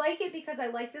 I like it because I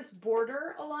like this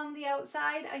border along the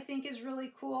outside. I think is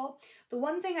really cool. The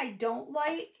one thing I don't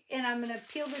like, and I'm going to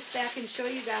peel this back and show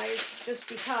you guys just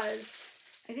because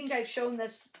I think I've shown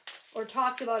this or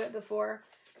talked about it before.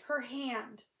 Her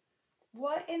hand.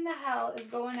 What in the hell is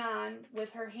going on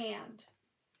with her hand?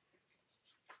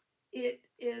 It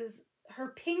is her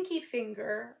pinky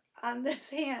finger on this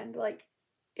hand. Like,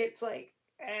 it's like,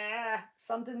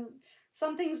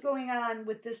 something's going on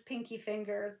with this pinky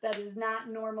finger that is not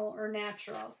normal or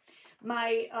natural.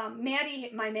 My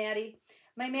Maddie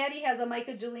has a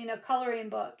Micah Jelena coloring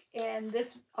book, and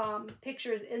this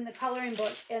picture is in the coloring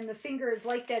book, and the finger is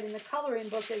like that in the coloring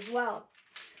book as well.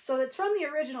 So it's from the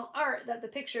original art that the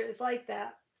picture is like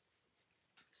that.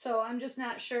 So I'm just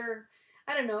not sure.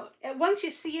 I don't know. Once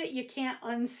you see it, you can't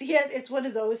unsee it. It's one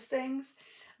of those things.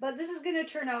 But this is going to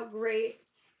turn out great.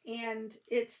 And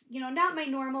it's, you know, not my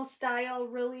normal style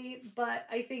really, but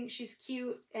I think she's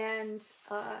cute. And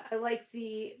I like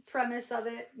the premise of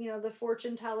it, you know, the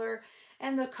fortune teller.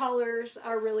 And the colors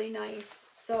are really nice.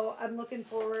 So I'm looking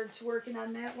forward to working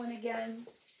on that one again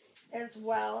as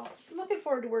well. I'm looking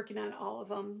forward to working on all of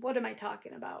them. What am I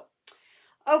talking about?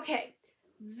 Okay.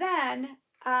 Then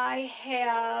I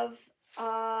have...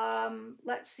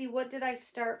 let's see, what did I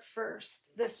start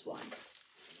first? This one.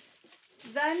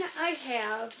 Then I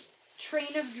have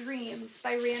Train of Dreams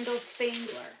by Randall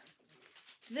Spangler.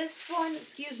 This one,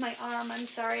 excuse my arm, I'm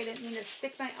sorry, I didn't mean to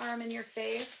stick my arm in your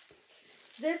face.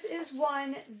 This is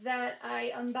one that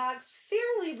I unboxed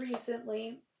fairly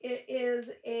recently. It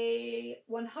is a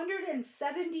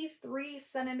 173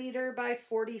 centimeter by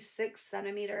 46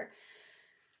 centimeter.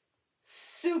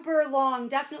 Super long,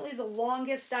 definitely the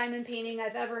longest diamond painting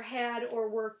I've ever had or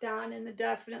worked on, and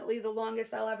definitely the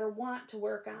longest I'll ever want to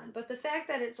work on. But the fact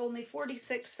that it's only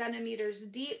 46 centimeters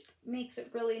deep makes it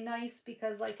really nice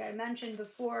because, like I mentioned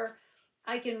before,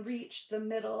 I can reach the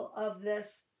middle of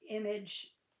this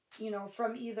image, you know,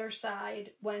 from either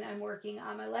side when I'm working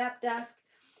on my lap desk.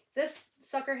 This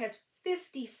sucker has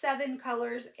 57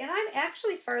 colors, and I'm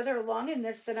actually farther along in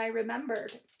this than I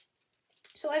remembered.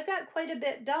 So I've got quite a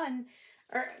bit done,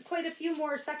 or quite a few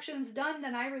more sections done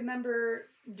than I remember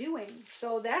doing.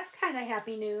 So that's kind of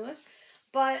happy news.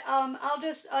 But I'll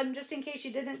just in case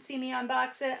you didn't see me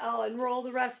unbox it, I'll unroll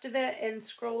the rest of it and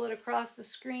scroll it across the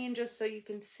screen just so you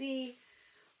can see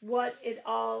what it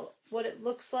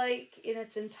looks like in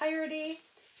its entirety.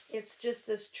 It's just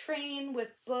this train with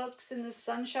books, and the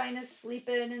sunshine is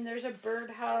sleeping, and there's a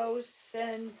birdhouse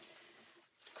and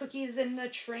cookies in the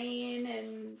train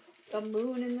and a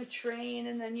moon in the train,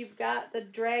 and then you've got the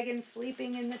dragon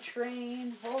sleeping in the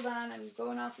train. Hold on, I'm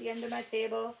going off the end of my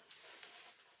table.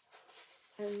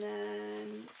 And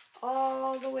then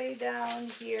all the way down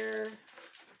here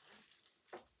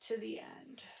to the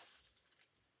end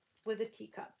with a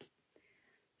teacup.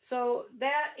 So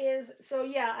that is, so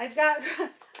yeah, I've got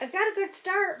a good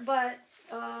start, but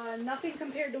nothing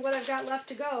compared to what I've got left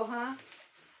to go, huh?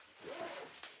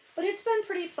 But it's been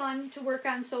pretty fun to work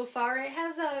on so far. It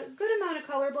has a good amount of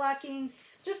color blocking,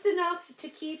 just enough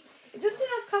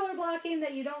color blocking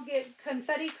that you don't get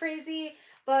confetti crazy,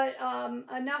 but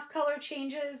enough color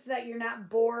changes that you're not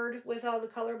bored with all the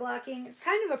color blocking. It's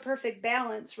kind of a perfect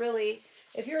balance, really.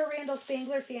 If you're a Randall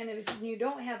Spangler fan and you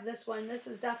don't have this one, this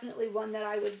is definitely one that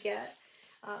I would get.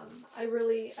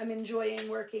 I'm enjoying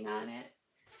working on it.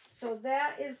 So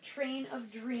that is Train of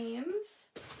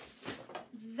Dreams.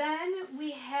 Then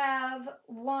we have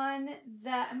one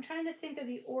that, I'm trying to think of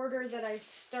the order that I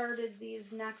started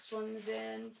these next ones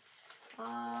in.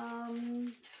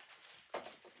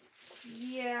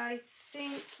 Yeah, I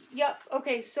think, yep.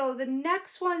 Okay, so the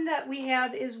next one that we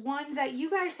have is one that you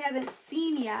guys haven't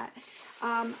seen yet.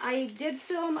 I did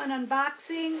film an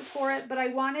unboxing for it, but I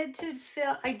wanted to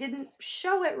I didn't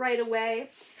show it right away.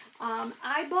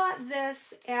 I bought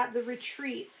this at the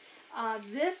retreat.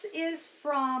 This is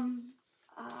from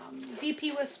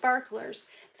DP with Sparklers.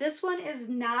 This one is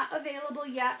not available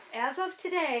yet. As of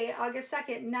today, August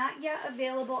 2nd, not yet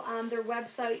available on their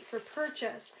website for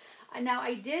purchase. Now,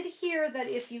 I did hear that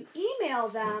if you email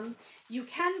them, you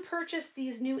can purchase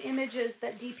these new images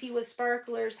that DP with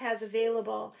Sparklers has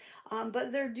available,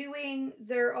 but they're doing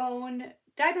their own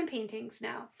diamond paintings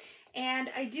now.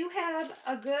 And I do have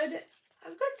a good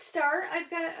start. I've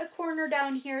got a corner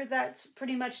down here that's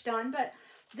pretty much done, but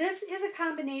this is a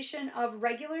combination of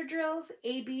regular drills,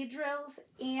 AB drills,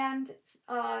 and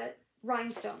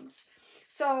rhinestones.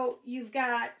 So you've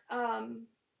got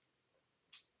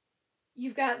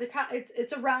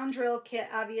it's a round drill kit,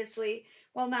 obviously.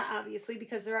 Well, not obviously,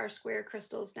 because there are square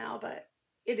crystals now, but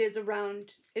it is a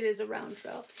round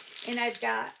drill. And I've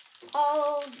got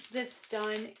all this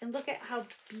done, and look at how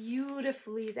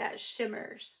beautifully that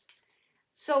shimmers.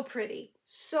 So pretty.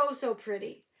 So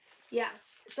pretty.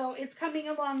 Yes. So it's coming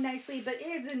along nicely, but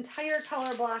it's entire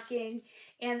color blocking.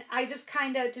 And I just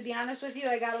kind of, to be honest with you,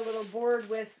 I got a little bored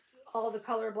with all the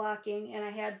color blocking, and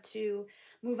I had to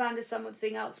move on to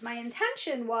something else. My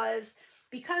intention was,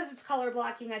 because it's color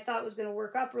blocking, I thought it was going to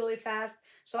work up really fast.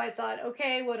 So I thought,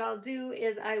 okay, what I'll do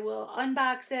is I will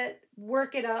unbox it,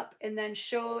 work it up, and then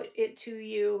show it to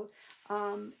you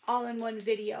all in one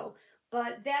video.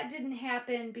 But that didn't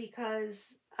happen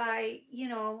because I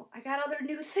got other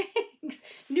new things.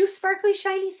 New sparkly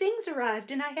shiny things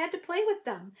arrived, and I had to play with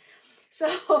them.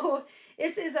 So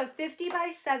this is a 50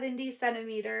 by 70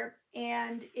 centimeter,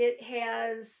 and it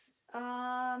has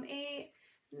 8,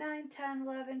 9, 10,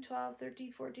 11, 12,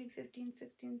 13, 14, 15,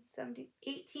 16, 17,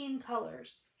 18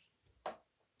 colors.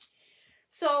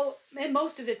 So, and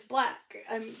most of it's black.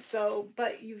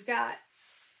 But you've got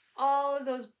all of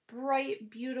those bright,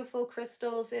 beautiful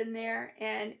crystals in there,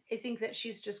 and I think that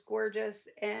she's just gorgeous,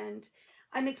 and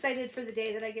I'm excited for the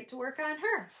day that I get to work on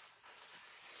her.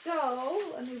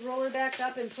 So, let me roll her back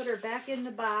up and put her back in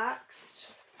the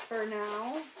box for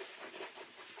now.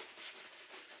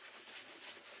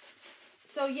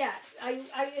 So yeah, I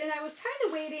was kind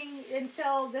of waiting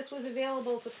until this was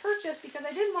available to purchase because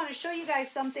I didn't want to show you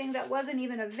guys something that wasn't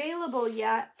even available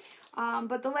yet.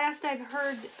 But the last I've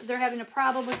heard, they're having a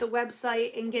problem with the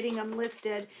website and getting them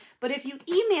listed. But if you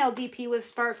email DP with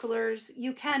Sparklers,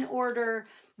 you can order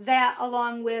that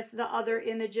along with the other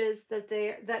images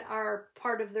that are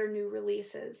part of their new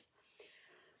releases.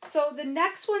 So the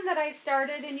next one that I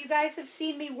started, and you guys have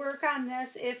seen me work on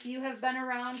this if you have been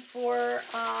around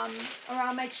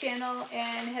around my channel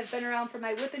and have been around for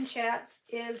my Whip and Chats,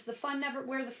 is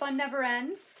Where the Fun Never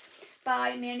Ends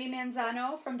by Mandy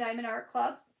Manzano from Diamond Art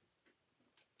Club.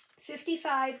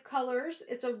 55 colors.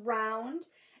 It's a round.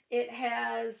 It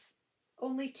has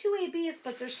only 2 ABs,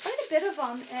 but there's quite a bit of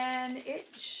them, and it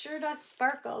sure does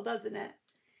sparkle, doesn't it?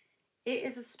 It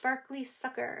is a sparkly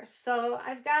sucker. So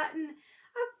I've gotten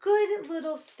a good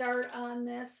little start on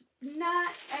this.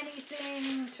 Not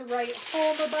anything to write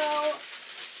home about.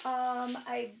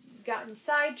 I've gotten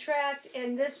sidetracked,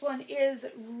 and this one is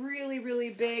really,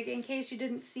 really big. In case you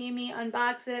didn't see me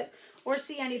unbox it or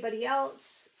see anybody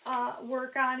else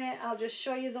work on it, I'll just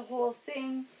show you the whole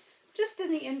thing, just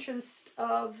in the interest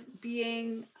of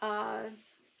being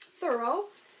thorough.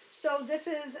 So this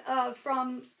is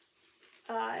from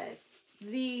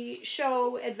the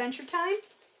show Adventure Time.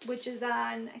 which is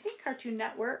on, I think, Cartoon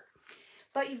Network.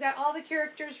 But you've got all the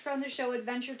characters from the show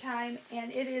Adventure Time,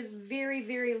 and it is very,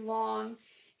 very long.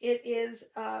 It is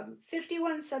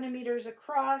 51 centimeters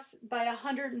across by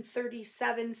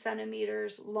 137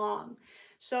 centimeters long.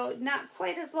 So not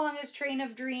quite as long as Train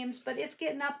of Dreams, but it's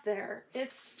getting up there.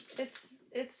 It's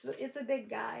a big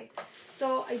guy.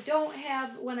 So I don't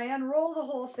have, when I unroll the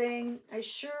whole thing, I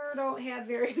sure don't have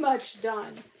very much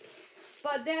done.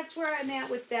 But that's where I'm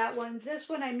at with that one. This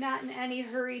one I'm not in any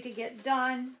hurry to get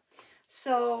done.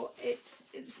 So it's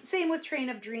same with Train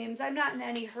of Dreams. I'm not in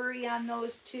any hurry on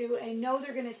those two. I know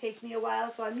they're going to take me a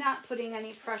while, so I'm not putting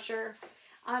any pressure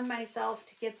on myself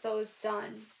to get those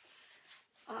done.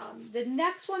 The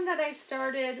next one that I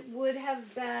started would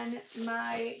have been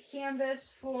my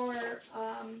canvas for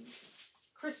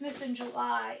Christmas in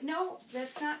July. No,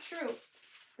 that's not true.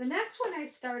 The next one I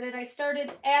started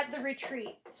at the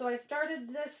retreat. So I started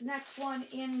this next one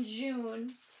in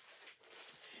June.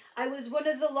 I was one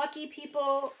of the lucky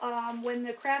people when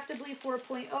the Craftably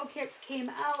 4.0 kits came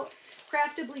out.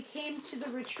 Craftably came to the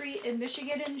retreat in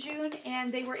Michigan in June, and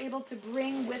they were able to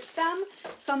bring with them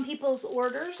some people's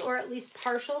orders, or at least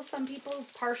some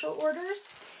people's partial orders,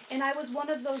 and I was one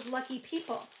of those lucky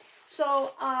people.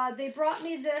 So they brought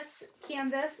me this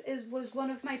canvas, was one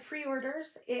of my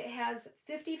pre-orders. It has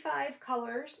 55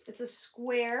 colors. It's a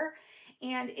square,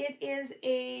 and it is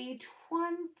a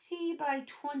 20 by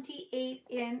 28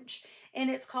 inch, and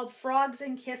it's called Frogs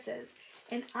and Kisses.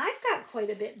 And I've got quite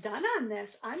a bit done on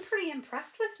this. I'm pretty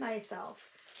impressed with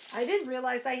myself. I didn't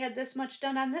realize I had this much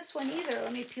done on this one either.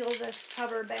 Let me peel this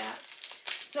cover back.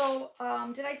 So,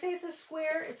 did I say it's a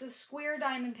square? It's a square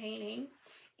diamond painting.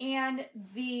 And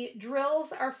the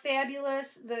drills are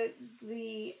fabulous.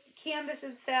 The canvas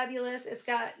is fabulous. It's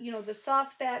got, you know, the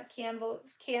soft back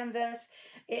canvas.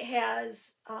 It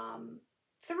has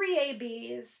 3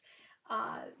 ABs.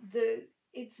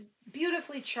 It's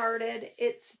beautifully charted.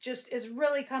 It's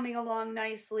really coming along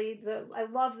nicely. I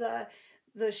love the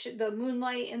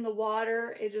moonlight in the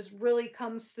water. It just really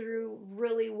comes through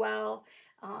really well.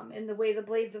 And the way the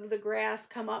blades of the grass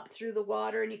come up through the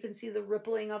water, and you can see the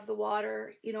rippling of the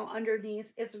water, you know,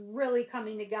 underneath. It's really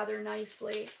coming together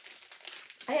nicely.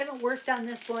 I haven't worked on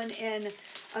this one in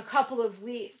a couple of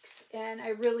weeks, and I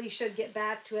really should get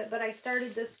back to it. But I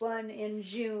started this one in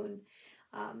June.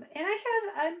 And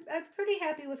I'm pretty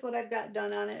happy with what I've got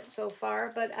done on it so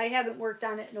far, but I haven't worked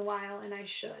on it in a while, and I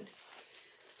should.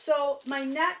 So my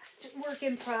next work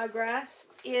in progress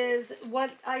is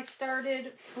what I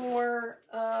started for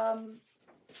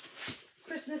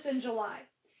Christmas in July.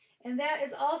 And that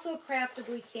is also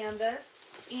Craftably canvas.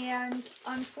 And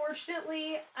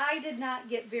unfortunately, I did not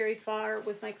get very far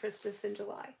with my Christmas in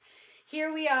July.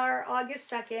 Here we are,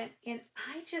 August 2nd, and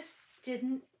I just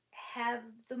didn't have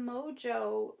the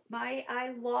mojo. I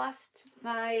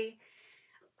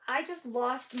just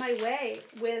lost my way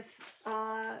with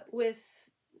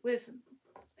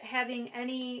having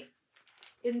any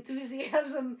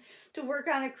enthusiasm to work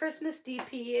on a Christmas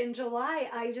DP in July.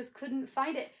 I just couldn't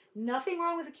find it. Nothing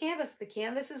wrong with the canvas. The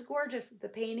canvas is gorgeous. The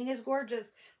painting is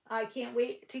gorgeous. I can't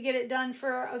wait to get it done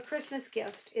for a Christmas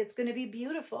gift. It's going to be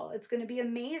beautiful. It's going to be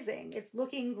amazing. It's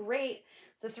looking great.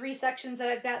 The 3 sections that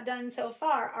I've got done so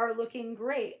far are looking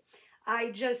great.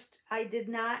 I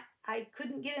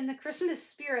couldn't get in the Christmas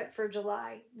spirit for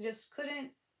July. Just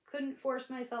couldn't force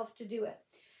myself to do it.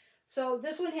 So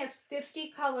this one has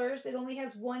 50 colors. It only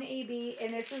has 1 AB,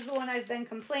 and this is the one I've been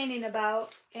complaining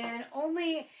about. And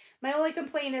my only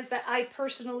complaint is that I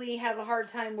personally have a hard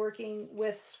time working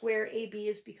with square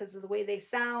ABs because of the way they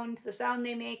sound, the sound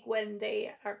they make when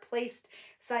they are placed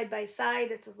side by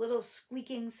side. It's a little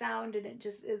squeaking sound, and it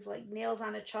just is like nails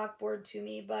on a chalkboard to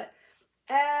me. But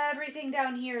everything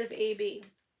down here is AB.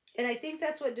 And I think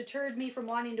that's what deterred me from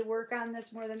wanting to work on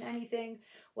this more than anything,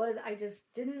 was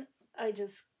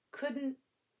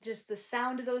the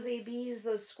sound of those ABs,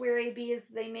 those square ABs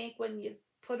they make when you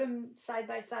put them side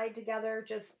by side together,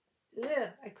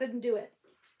 I couldn't do it.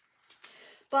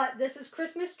 But this is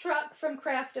Christmas Truck from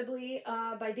Craftably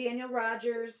by Daniel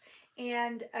Rogers,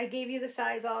 and I gave you the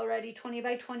size already, 20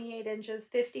 by 28 inches,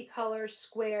 50 colors,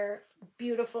 square,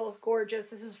 beautiful, gorgeous.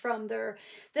 This is from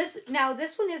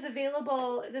this one is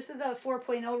available. This is a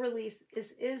 4.0 release.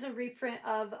 This is a reprint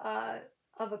of a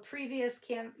previous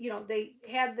they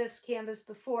had this canvas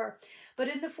before, but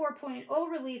in the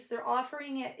 4.0 release, they're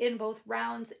offering it in both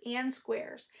rounds and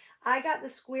squares. I got the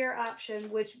square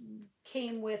option, which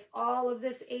came with all of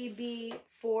this AB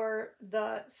for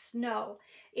the snow.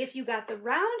 If you got the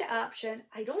round option,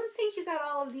 I don't think you got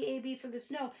all of the AB for the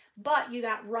snow, but you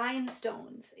got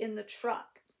rhinestones in the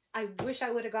truck. I wish I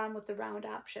would have gone with the round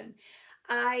option.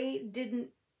 I didn't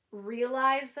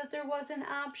realize that there was an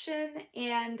option,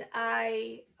 and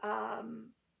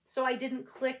so I didn't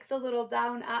click the little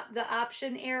the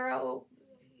option arrow.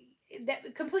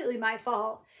 That completely my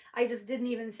fault. I just didn't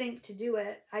even think to do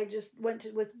it. I just went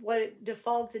with what it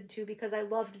defaulted to because I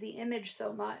loved the image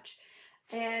so much.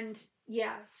 And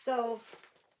yeah, so,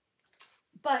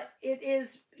 but it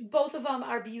is, both of them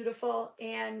are beautiful,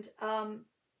 and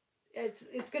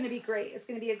it's going to be great. It's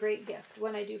going to be a great gift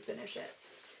when I do finish it.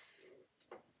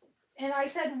 And I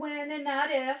said when and not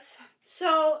if.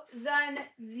 So then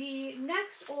the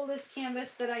next oldest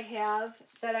canvas that I have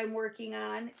that I'm working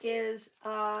on is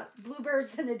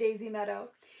Bluebirds in a Daisy Meadow.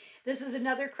 This is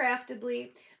another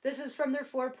Craftably. This is from their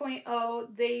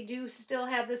 4.0. They do still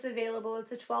have this available.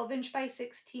 It's a 12-inch by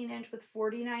 16-inch with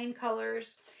 49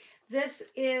 colors.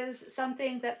 This is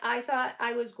something that I thought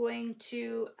I was going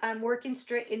to, I'm working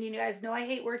straight, and you guys know I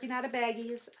hate working out of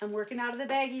baggies. I'm working out of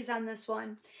the baggies on this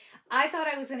one. I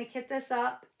thought I was going to kit this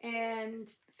up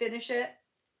and finish it,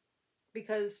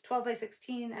 because 12 by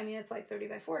 16, I mean, it's like 30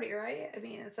 by 40, right? I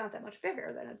mean, it's not that much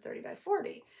bigger than a 30 by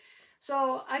 40.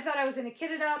 So I thought I was going to kit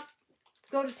it up,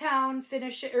 go to town,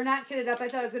 finish it, or not kit it up. I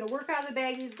thought I was going to work out of the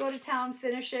baggies, go to town,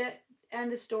 finish it,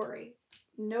 end of story.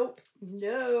 Nope.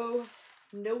 No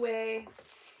way.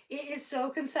 It is so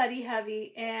confetti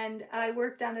heavy, and I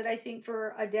worked on it, I think,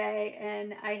 for a day,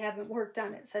 and I haven't worked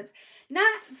on it since.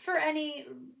 Not for any,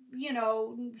 you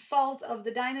know, fault of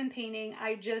the diamond painting.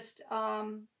 I just,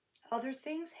 other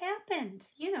things happened,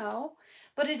 you know.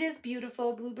 But it is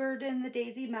beautiful, Bluebird in the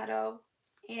Daisy Meadow,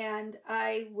 and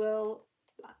I will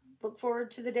look forward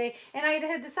to the day. And I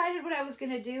had decided what I was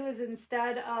going to do is,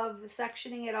 instead of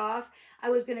sectioning it off,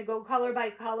 I was going to go color by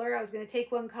color. I was going to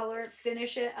take one color,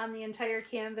 finish it on the entire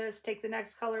canvas, take the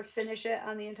next color, finish it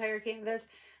on the entire canvas.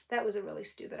 That was a really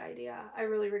stupid idea. I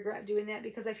really regret doing that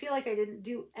because I feel like I didn't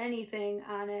do anything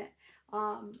on it.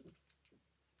 I'm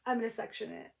going to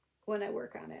section it when I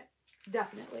work on it.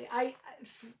 Definitely.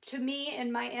 To me,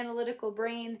 in my analytical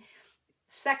brain,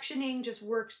 sectioning just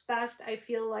works best. I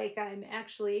feel like I'm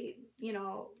actually, you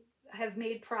know, have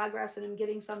made progress and I'm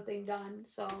getting something done.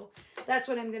 So that's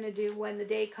what I'm going to do when the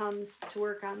day comes to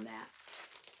work on that.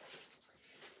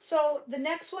 So the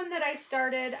next one that I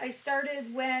started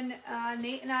when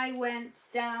Nate and I went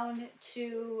down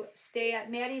to stay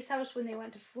at Maddie's house when they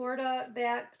went to Florida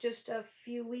back just a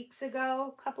few weeks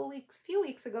ago, few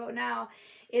weeks ago now.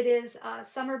 It is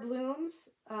Summer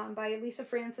Blooms by Lisa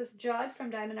Francis Judd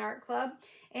from Diamond Art Club.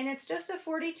 And it's just a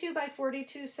 42 by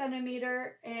 42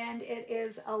 centimeter, and it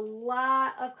is a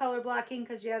lot of color blocking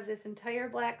because you have this entire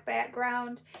black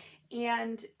background.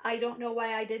 And I don't know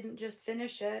why I didn't just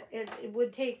finish it. It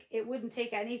wouldn't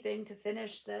take anything to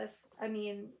finish this. I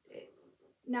mean,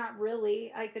 not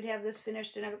really. I could have this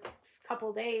finished in a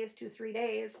couple days, 2-3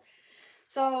 days.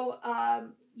 So,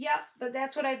 yeah, but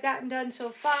that's what I've gotten done so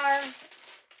far,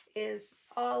 is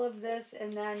all of this,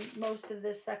 and then most of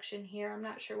this section here. I'm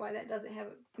not sure why that doesn't have,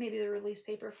 maybe the release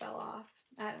paper fell off.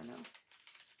 I don't know.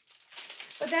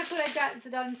 But that's what I've gotten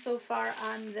done so far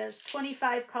on this.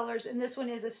 25 colors, and this one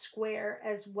is a square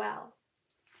as well.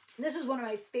 This is one of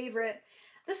my favorite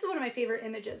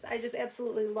images. I just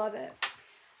absolutely love it.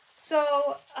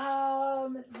 So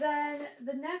then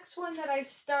the next one that I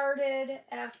started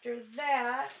after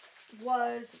that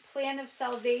was Plan of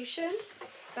Salvation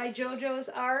by JoJo's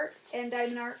Art and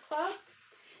Diamond Art Club.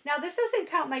 Now this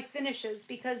doesn't count my finishes,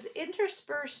 because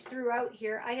interspersed throughout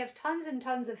here I have tons and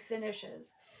tons of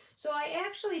finishes. So I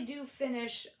actually do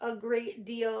finish a great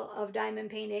deal of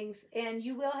diamond paintings, and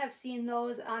you will have seen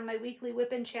those on my weekly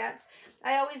whip and chats.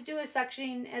 I always do a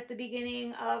section at the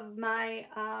beginning of my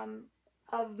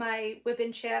whip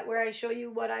and chat where I show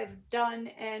you what I've done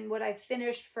and what I've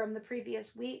finished from the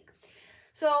previous week.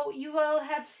 So you will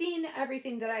have seen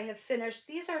everything that I have finished.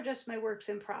 These are just my works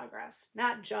in progress.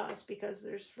 Not just, because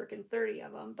there's freaking 30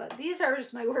 of them, but these are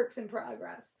just my works in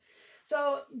progress.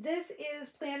 So this is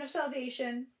Plan of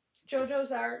Salvation,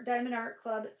 JoJo's Art, Diamond Art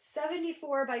Club,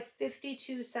 74 by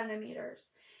 52 centimeters.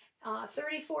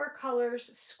 34 colors,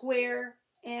 square,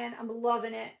 and I'm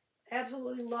loving it.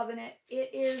 Absolutely loving it.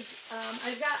 It is,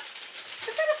 I've got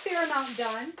a fair amount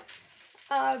done.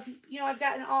 You know, I've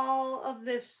gotten all of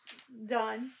this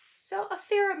done. So a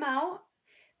fair amount.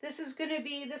 This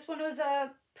one was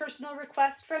a personal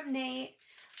request from Nate.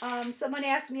 Someone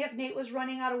asked me if Nate was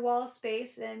running out of wall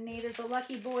space, and Nate is a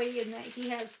lucky boy in that he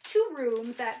has 2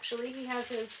 rooms, actually. He has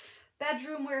his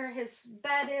bedroom where his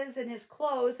bed is and his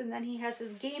clothes, and then he has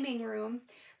his gaming room.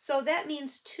 So that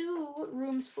means 2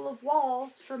 rooms full of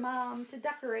walls for Mom to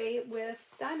decorate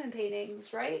with diamond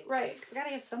paintings, right? Right, because I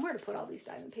gotta have somewhere to put all these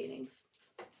diamond paintings.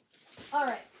 All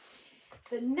right,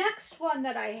 the next one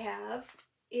that I have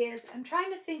is is, I'm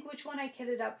trying to think which one I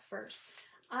kitted up first.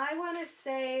 I want to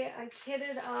say I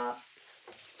kitted up,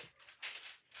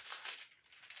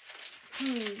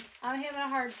 I'm having a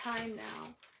hard time now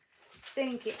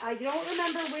thinking. I don't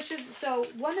remember which of, so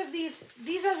one of these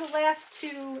are the last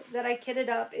two that I kitted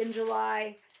up in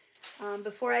July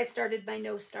before I started my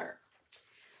no start.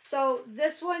 So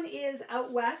this one is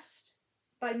Out West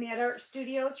by Mad Art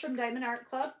Studios from Diamond Art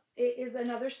Club. It is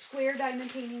another square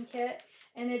diamond painting kit,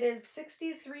 and it is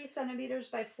 63 centimeters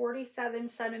by 47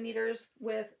 centimeters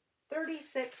with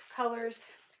 36 colors.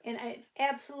 And I'm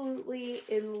absolutely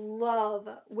in love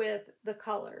with the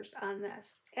colors on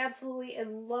this. Absolutely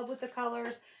in love with the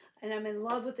colors, and I'm in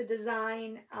love with the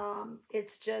design.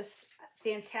 It's just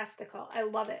fantastical. I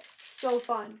love it. So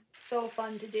fun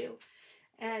to do.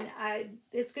 And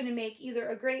it's going to make either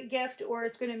a great gift or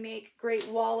it's going to make great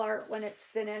wall art when it's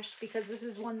finished, because this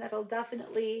is one that'll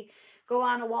definitely go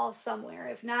on a wall somewhere.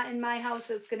 If not in my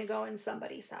house, it's going to go in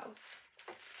somebody's house.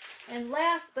 And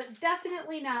last but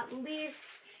definitely not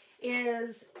least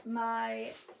is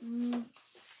my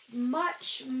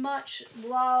much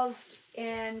loved,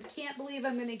 and can't believe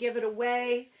I'm going to give it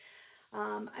away.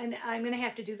 And I'm going to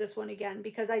have to do this one again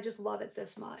because I just love it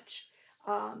this much.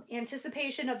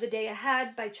 Anticipation of the Day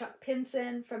Ahead by Chuck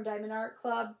Pinson from Diamond Art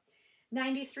Club.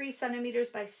 93 centimeters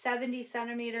by 70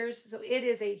 centimeters. So it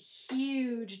is a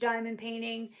huge diamond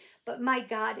painting, but my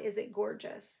God, is it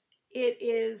gorgeous. It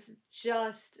is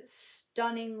just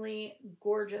stunningly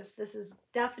gorgeous. This is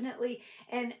definitely,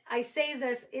 and I say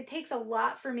this, it takes a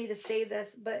lot for me to say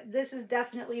this, but this is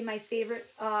definitely my favorite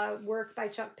work by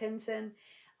Chuck Pinson.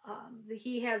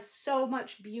 He has so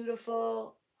much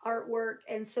beautiful artwork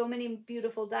and so many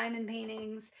beautiful diamond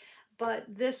paintings, but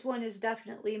this one is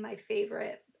definitely my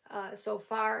favorite so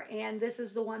far. And this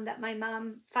is the one that my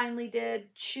mom finally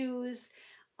did choose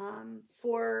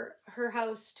for her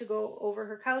house to go over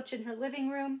her couch in her living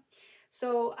room.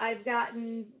 So I've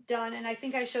gotten done, and I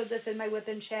think I showed this in my whip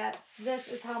and chat. This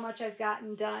is how much I've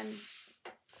gotten done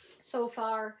so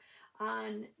far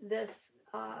on this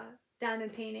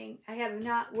diamond painting. I have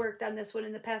not worked on this one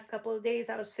in the past couple of days.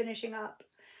 I was finishing up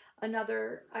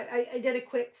another, I did a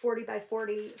quick 40 by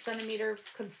 40 centimeter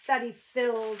confetti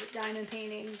filled diamond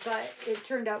painting, but it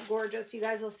turned out gorgeous. You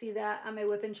guys will see that on my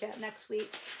whip and chat next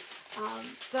week.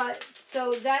 But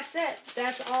so that's it.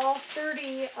 That's all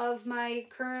 30 of my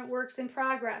current works in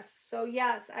progress. So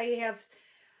yes, I have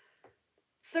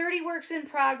 30 works in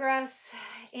progress,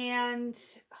 and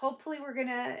hopefully we're going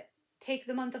to take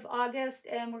the month of August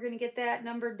and we're going to get that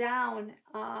number down.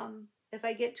 If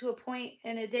I get to a point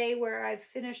in a day where I've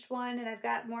finished one and I've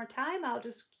got more time, I'll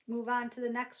just move on to the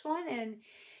next one and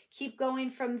keep going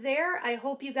from there. I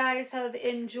hope you guys have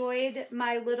enjoyed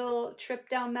my little trip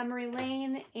down memory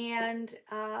lane and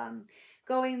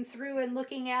going through and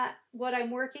looking at what I'm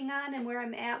working on and where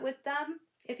I'm at with them.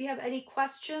 If you have any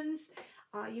questions,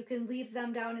 you can leave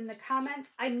them down in the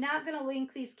comments. I'm not going to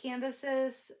link these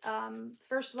canvases.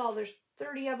 First of all, there's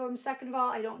 30 of them. Second of all,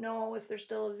 I don't know if they're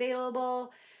still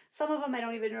available. Some of them I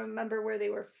don't even remember where they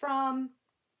were from.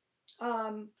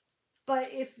 But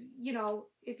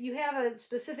if you have a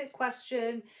specific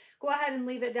question, go ahead and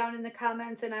leave it down in the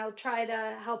comments and I'll try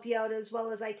to help you out as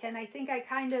well as I can. I think I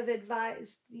kind of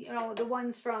advised, the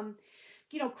ones from,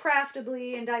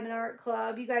 Craftably and Diamond Art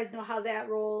Club. You guys know how that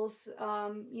rolls.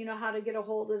 You know how to get a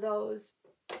hold of those.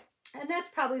 And that's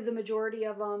probably the majority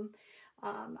of them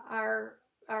are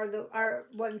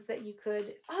ones that you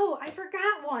could. Oh, I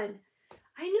forgot one.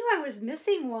 I knew I was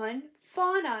missing one.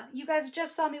 Fauna. You guys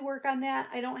just saw me work on that.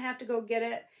 I don't have to go get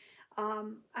it.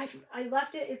 I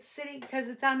left it. It's sitting because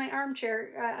it's on my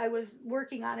armchair. I was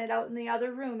working on it out in the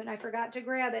other room and I forgot to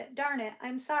grab it. Darn it.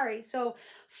 I'm sorry. So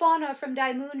Fauna from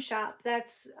Die Moon Shop.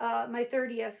 That's my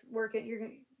 30th work.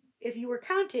 If you were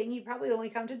counting, you probably only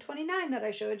counted 29 that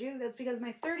I showed you. That's because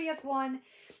my 30th one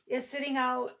is sitting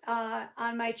out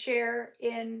on my chair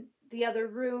in the other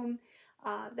room.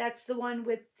 That's the one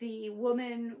with the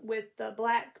woman with the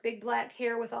big black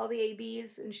hair with all the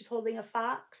ABs, and she's holding a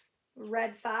fox,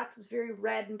 red fox. It's very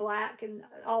red and black, and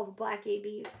all the black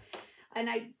ABs. And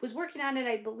I was working on it,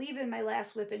 I believe, in my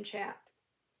last whip and chat.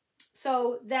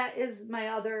 So that is my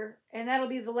other, and that'll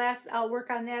be the last. I'll work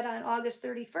on that on August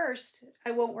 31st.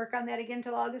 I won't work on that again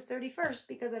until August 31st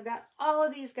because I've got all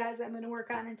of these guys I'm going to work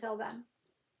on until then.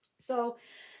 So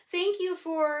thank you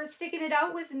for sticking it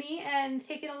out with me and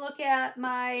taking a look at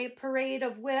my parade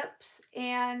of whips.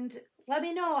 And let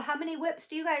me know, how many whips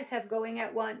do you guys have going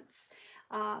at once?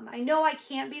 I know I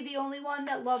can't be the only one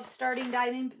that loves starting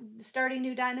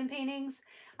new diamond paintings.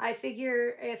 I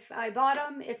figure if I bought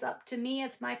them, it's up to me.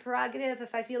 It's my prerogative.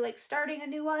 If I feel like starting a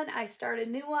new one, I start a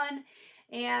new one.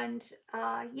 And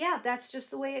yeah, that's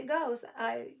just the way it goes.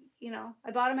 I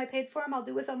bought them, I paid for them, I'll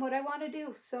do with them what I want to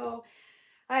do. So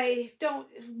I don't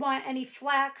want any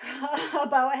flack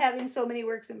about having so many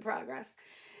works in progress.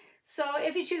 So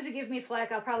if you choose to give me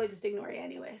flack, I'll probably just ignore you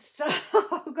anyway. So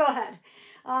go ahead.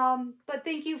 But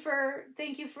thank you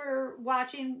for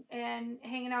watching and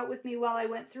hanging out with me while I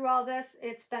went through all this.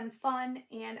 It's been fun,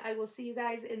 and I will see you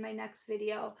guys in my next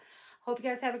video. Hope you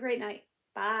guys have a great night.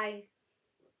 Bye.